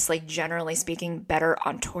performance, generally speaking, better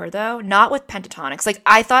on tour though, not with Pentatonix.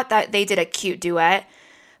 I thought that they did a cute duet,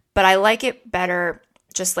 but I like it better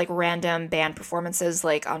just random band performances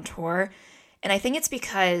on tour. And I think it's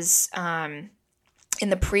because in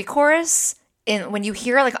the pre-chorus, when you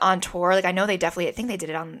hear on tour, I know I think they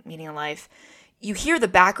did it on Meaning of Life, you hear the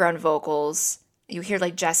background vocals, you hear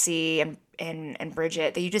Jesse and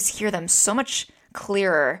Bridget, that you just hear them so much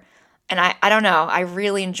clearer. And I don't know, I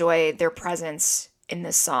really enjoy their presence in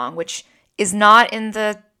this song, which is not in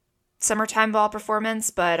the Summertime Ball performance,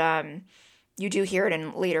 but you do hear it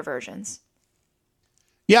in later versions.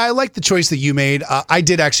 Yeah, I like the choice that you made. I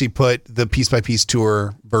did actually put the Piece by Piece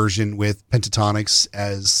tour version with Pentatonix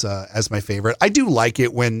as my favorite. I do like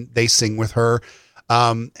it when they sing with her.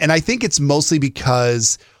 And I think it's mostly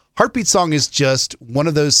because Heartbeat Song is just one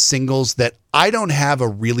of those singles that I don't have a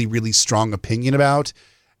really, really strong opinion about.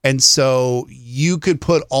 And so you could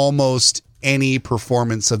put almost any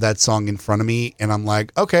performance of that song in front of me and I'm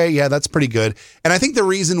like, okay, yeah, that's pretty good. And I think the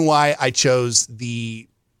reason why I chose the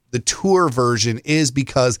tour version is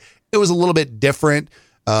because it was a little bit different.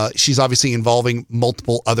 She's obviously involving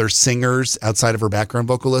multiple other singers outside of her background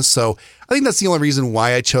vocalist. So I think that's the only reason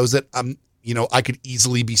why I chose it. I could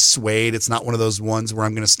easily be swayed. It's not one of those ones where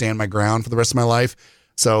I'm going to stand my ground for the rest of my life.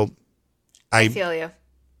 So I feel you.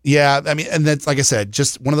 Yeah. I mean, and that's, like I said,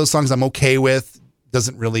 just one of those songs I'm okay with.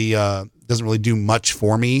 Doesn't really do much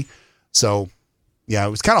for me. So yeah, it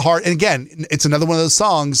was kind of hard. And again, it's another one of those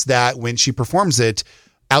songs that when she performs it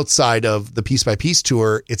outside of the Piece by Piece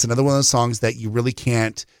tour, it's another one of those songs that you really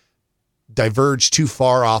can't diverge too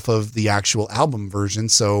far off of the actual album version.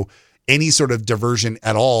 So any sort of diversion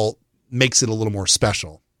at all makes it a little more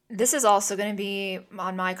special. This is also going to be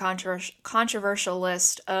on my controversial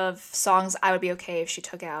list of songs I would be okay if she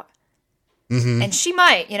took out. Mm-hmm. And she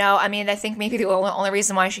might, I think maybe the only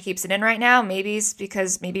reason why she keeps it in right now, maybe is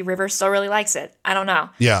because maybe River still really likes it. I don't know.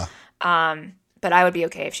 Yeah. But I would be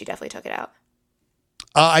okay if she definitely took it out.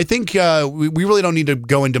 I think we really don't need to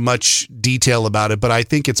go into much detail about it, but I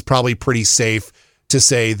think it's probably pretty safe to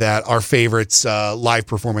say that our favorite's live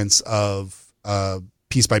performance of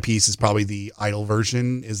Piece by Piece is probably the Idol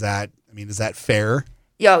version. Is that fair?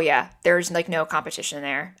 Oh, yeah. There's no competition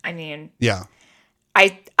there. I mean, yeah.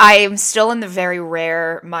 I am still in the very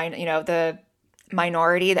rare the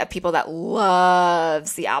minority that people that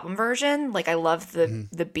loves the album version. Like I love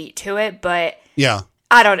the beat to it, but yeah,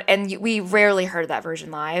 I don't. And we rarely heard that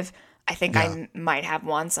version live. I think I might have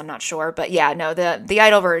once. I'm not sure, but yeah, no. The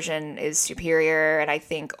Idol version is superior, and I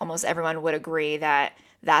think almost everyone would agree that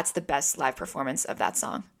that's the best live performance of that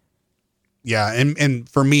song. Yeah, and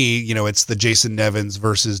for me, it's the Jason Nevins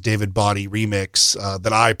versus David Bodie remix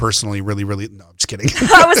that I personally really, really... No, I'm just kidding.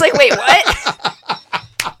 I was like, wait, what?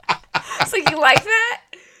 It's like, you like that?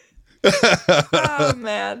 Oh,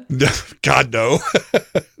 man. God, no.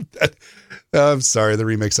 I'm sorry, the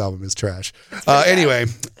remix album is trash. Anyway,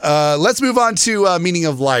 let's move on to Meaning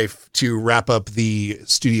of Life to wrap up the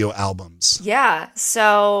studio albums. Yeah,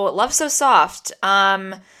 so Love So Soft.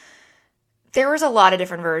 There was a lot of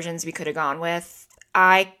different versions we could have gone with.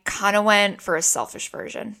 I kind of went for a selfish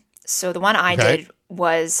version. So the one I did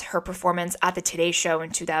was her performance at the Today Show in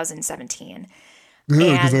 2017.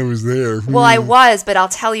 Because I was there. Well, I was, but I'll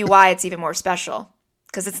tell you why it's even more special.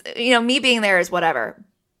 Because it's, me being there is whatever.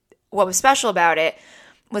 What was special about it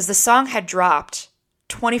was the song had dropped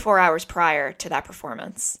 24 hours prior to that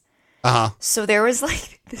performance. Uh-huh. So there was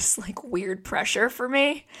this weird pressure for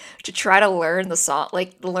me to try to learn the song,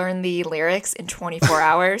 learn the lyrics in 24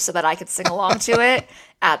 hours so that I could sing along to it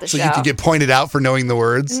at the show. So you could get pointed out for knowing the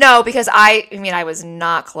words? No, because I was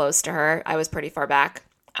not close to her. I was pretty far back.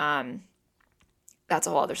 That's a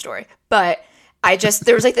whole other story. But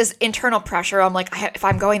there was this internal pressure. I'm like, if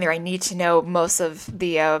I'm going there, I need to know most of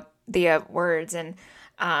the words. And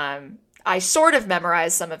I sort of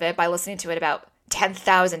memorized some of it by listening to it about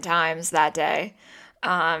 10,000 times that day.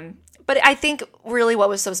 But I think really what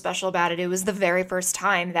was so special about it was the very first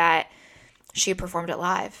time that she performed it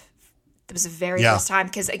live. It was the very first time.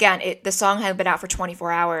 Because again, the song had been out for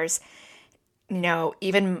 24 hours.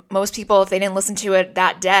 Even most people, if they didn't listen to it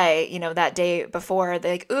that day, that day before,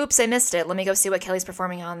 they're like, oops, I missed it. Let me go see what Kelly's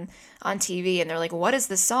performing on TV. And they're like, what is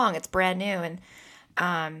this song? It's brand new.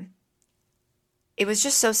 And it was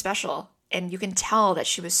just so special. And you can tell that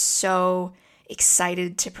she was so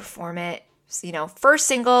excited to perform it. First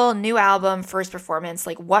single, new album, first performance.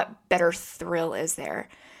 What better thrill is there?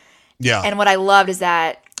 Yeah. And what I loved is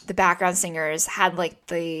that the background singers had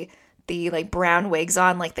the brown wigs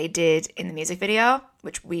on like they did in the music video,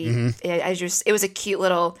 which it was a cute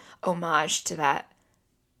little homage to that.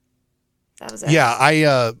 That was it.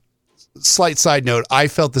 Yeah, slight side note, I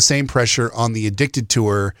felt the same pressure on the Addicted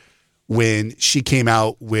tour when she came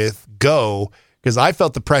out with Go, because I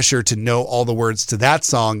felt the pressure to know all the words to that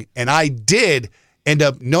song, and I did end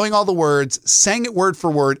up knowing all the words, sang it word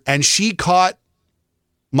for word, and she caught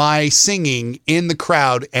my singing in the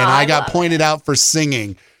crowd, and I got pointed out for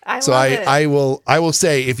singing. I will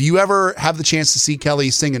say, if you ever have the chance to see Kelly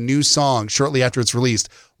sing a new song shortly after it's released,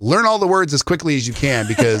 learn all the words as quickly as you can,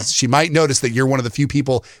 because she might notice that you're one of the few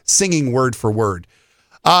people singing word for word.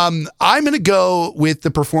 I'm going to go with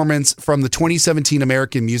the performance from the 2017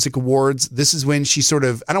 American Music Awards. This is when she sort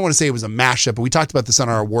of, I don't want to say it was a mashup, but we talked about this on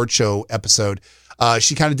our award show episode.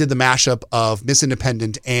 She kind of did the mashup of Miss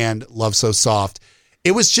Independent and Love So Soft.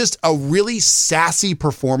 It was just a really sassy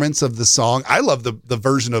performance of the song. I love the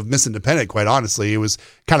version of Miss Independent, quite honestly. It was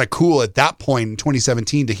kind of cool at that point in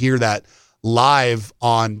 2017 to hear that live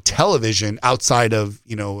on television outside of,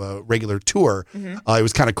 a regular tour. It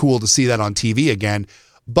was kind of cool to see that on TV again.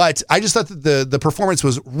 But I just thought that the performance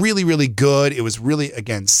was really, really good. It was really,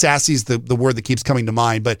 again, sassy is the word that keeps coming to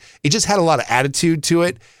mind, but it just had a lot of attitude to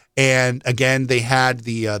it. And again, they had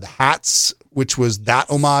the hats, which was that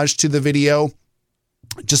homage to the video.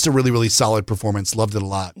 Just a really, really solid performance. Loved it a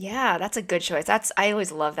lot. Yeah, that's a good choice. I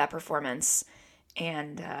always love that performance.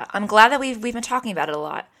 And I'm glad that we've been talking about it a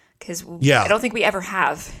lot because I don't think we ever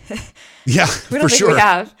have. Yeah, we don't think we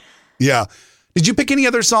have. Yeah. Did you pick any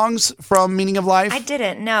other songs from Meaning of Life? I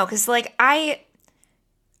didn't, no, because I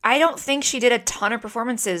don't think she did a ton of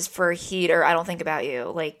performances for Heat or I Don't Think About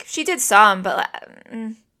You. Like, she did some, but...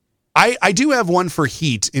 I do have one for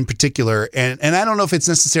Heat in particular, and I don't know if it's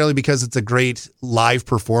necessarily because it's a great live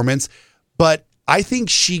performance, but I think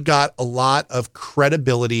she got a lot of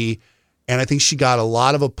credibility, and I think she got a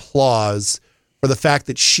lot of applause for the fact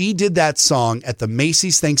that she did that song at the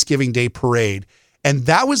Macy's Thanksgiving Day Parade. And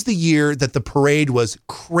that was the year that the parade was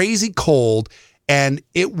crazy cold, and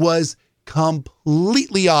it was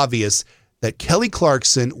completely obvious that Kelly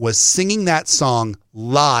Clarkson was singing that song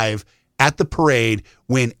live at the parade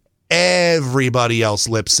when everybody else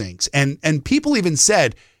lip syncs. And people even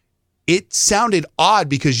said it sounded odd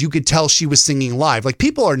because you could tell she was singing live. Like,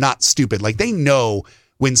 people are not stupid. Like, they know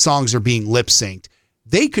when songs are being lip synced.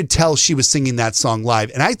 They could tell she was singing that song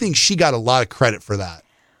live. And I think she got a lot of credit for that.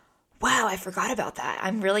 Wow, I forgot about that.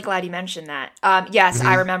 I'm really glad you mentioned that. Yes,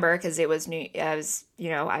 I remember because I was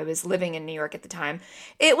living in New York at the time.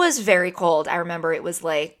 It was very cold. I remember it was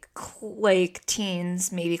like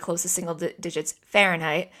teens, maybe close to single digits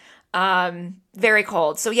Fahrenheit. Very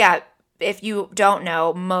cold. So yeah, if you don't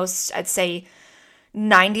know, I'd say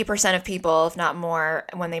 90% of people, if not more,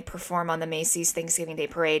 when they perform on the Macy's Thanksgiving Day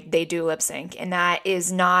Parade, they do lip sync. And that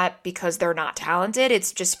is not because they're not talented.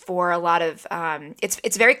 It's just for a lot of,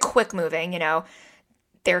 it's very quick moving,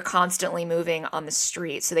 they're constantly moving on the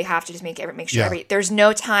street. So they have to just make sure there's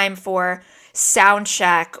no time for sound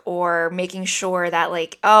check or making sure that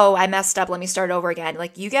like, oh, I messed up, let me start over again.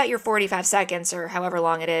 Like, you get your 45 seconds or however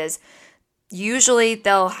long it is. Usually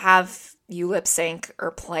they'll have you lip sync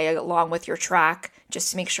or play along with your track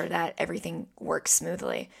just to make sure that everything works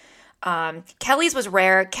smoothly. Kelly's was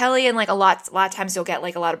rare. Kelly, and like a lot of times you'll get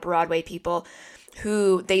like a lot of Broadway people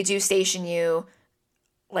who they do station you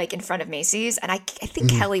like in front of Macy's. And I think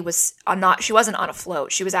Kelly was she wasn't on a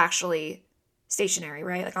float. She was actually stationary,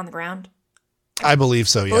 right? Like on the ground. I believe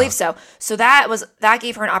so, yeah. So that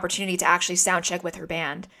gave her an opportunity to actually sound check with her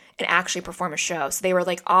band and actually perform a show. So they were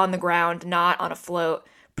like on the ground, not on a float,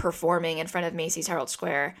 performing in front of Macy's Herald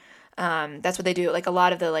Square. That's what they do. Like a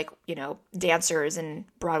lot of the dancers and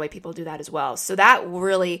Broadway people do that as well. So that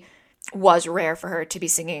really was rare for her to be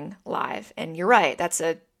singing live. And you're right. That's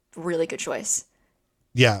a really good choice.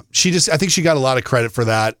 Yeah. I think she got a lot of credit for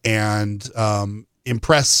that and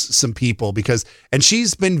impress some people and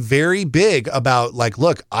she's been very big about like,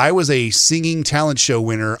 look, I was a singing talent show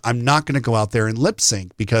winner. I'm not going to go out there and lip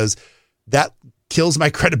sync because that kills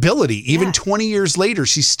my credibility. Even 20 years later,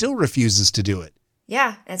 she still refuses to do it.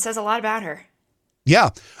 Yeah, it says a lot about her.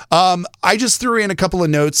 Yeah. I just threw in a couple of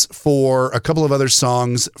notes for a couple of other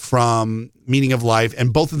songs from Meaning of Life,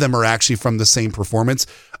 and both of them are actually from the same performance.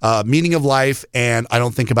 Meaning of Life and I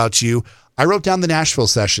Don't Think About You. I wrote down the Nashville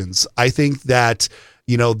Sessions. I think that,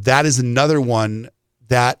 that is another one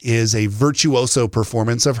that is a virtuoso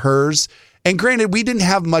performance of hers. And granted, we didn't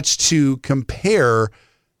have much to compare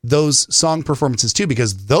those song performances to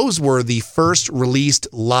because those were the first released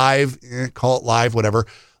live, call it live, whatever,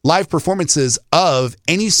 live performances of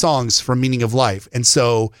any songs from Meaning of Life. And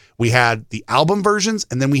so we had the album versions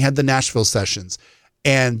and then we had the Nashville Sessions,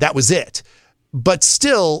 and that was it. But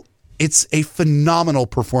still, it's a phenomenal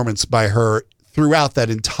performance by her throughout that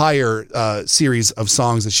entire series of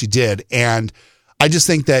songs that she did. And I just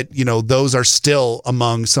think that, those are still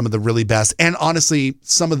among some of the really best and honestly,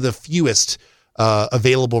 some of the fewest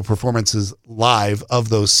available performances live of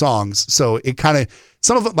those songs. So it kind of,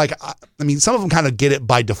 some of them kind of get it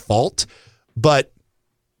by default, but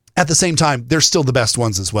at the same time, they're still the best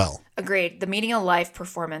ones as well. Agreed. The Meaning of Life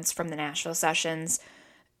performance from the Nashville Sessions,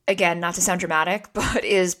 again, not to sound dramatic, but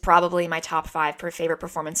is probably my top 5 favorite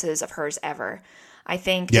performances of hers ever. I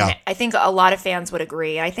think Yeah. I think a lot of fans would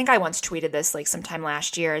agree. I think I once tweeted this like sometime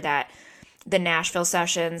last year that the Nashville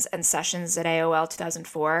sessions and sessions at AOL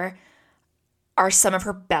 2004 are some of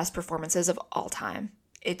her best performances of all time.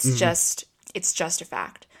 It's just a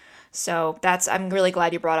fact. So I'm really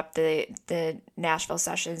glad you brought up the Nashville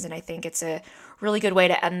sessions, and I think it's a really good way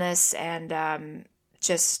to end this. And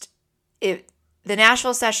the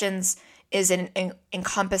Nashville sessions is an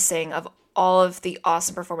encompassing of all of the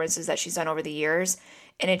awesome performances that she's done over the years,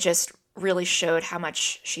 and it just really showed how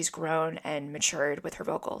much she's grown and matured with her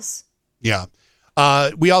vocals. Yeah.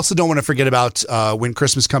 We also don't want to forget about When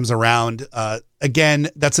Christmas Comes Around. Again,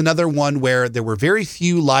 that's another one where there were very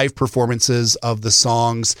few live performances of the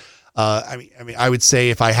songs. I mean, I would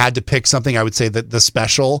say if I had to pick something, I would say that the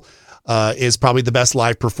special is probably the best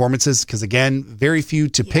live performances because, again, very few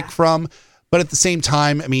to pick from. But at the same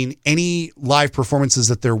time, I mean, any live performances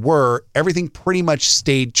that there were, everything pretty much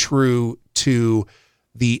stayed true to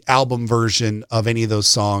the album version of any of those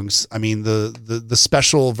songs. I mean, the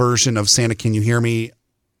special version of Santa Can You Hear Me?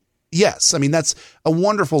 Yes. I mean, that's a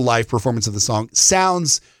wonderful live performance of the song.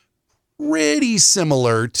 Sounds pretty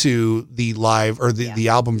similar to the live or the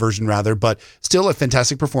album version rather, but still a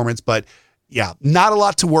fantastic performance. But yeah, not a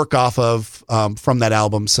lot to work off of from that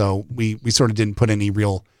album. So we sort of didn't put any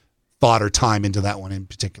real thought or time into that one in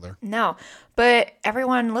particular. No, but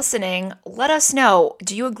everyone listening, let us know.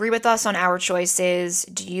 Do you agree with us on our choices?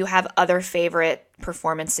 Do you have other favorite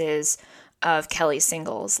performances of Kelly's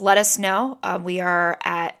singles? Let us know. We are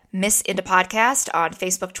at Miss Indie Podcast on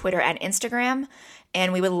Facebook, Twitter, and Instagram,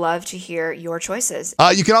 and we would love to hear your choices.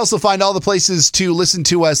 You can also find all the places to listen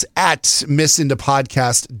to us at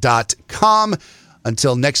missindiepodcast.com.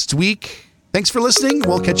 Until next week, thanks for listening.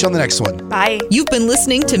 We'll catch you on the next one. Bye. You've been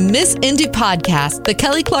listening to Miss Indie Podcast, the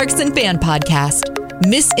Kelly Clarkson fan podcast.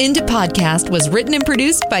 Miss Indie Podcast was written and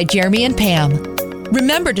produced by Jeremy and Pam.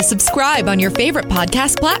 Remember to subscribe on your favorite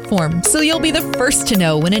podcast platform so you'll be the first to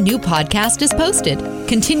know when a new podcast is posted.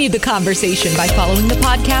 Continue the conversation by following the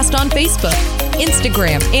podcast on Facebook,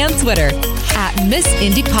 Instagram, and Twitter at Miss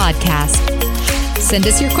Indie Podcast. Send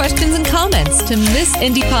us your questions and comments to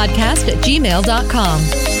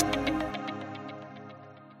missindiepodcast@gmail.com.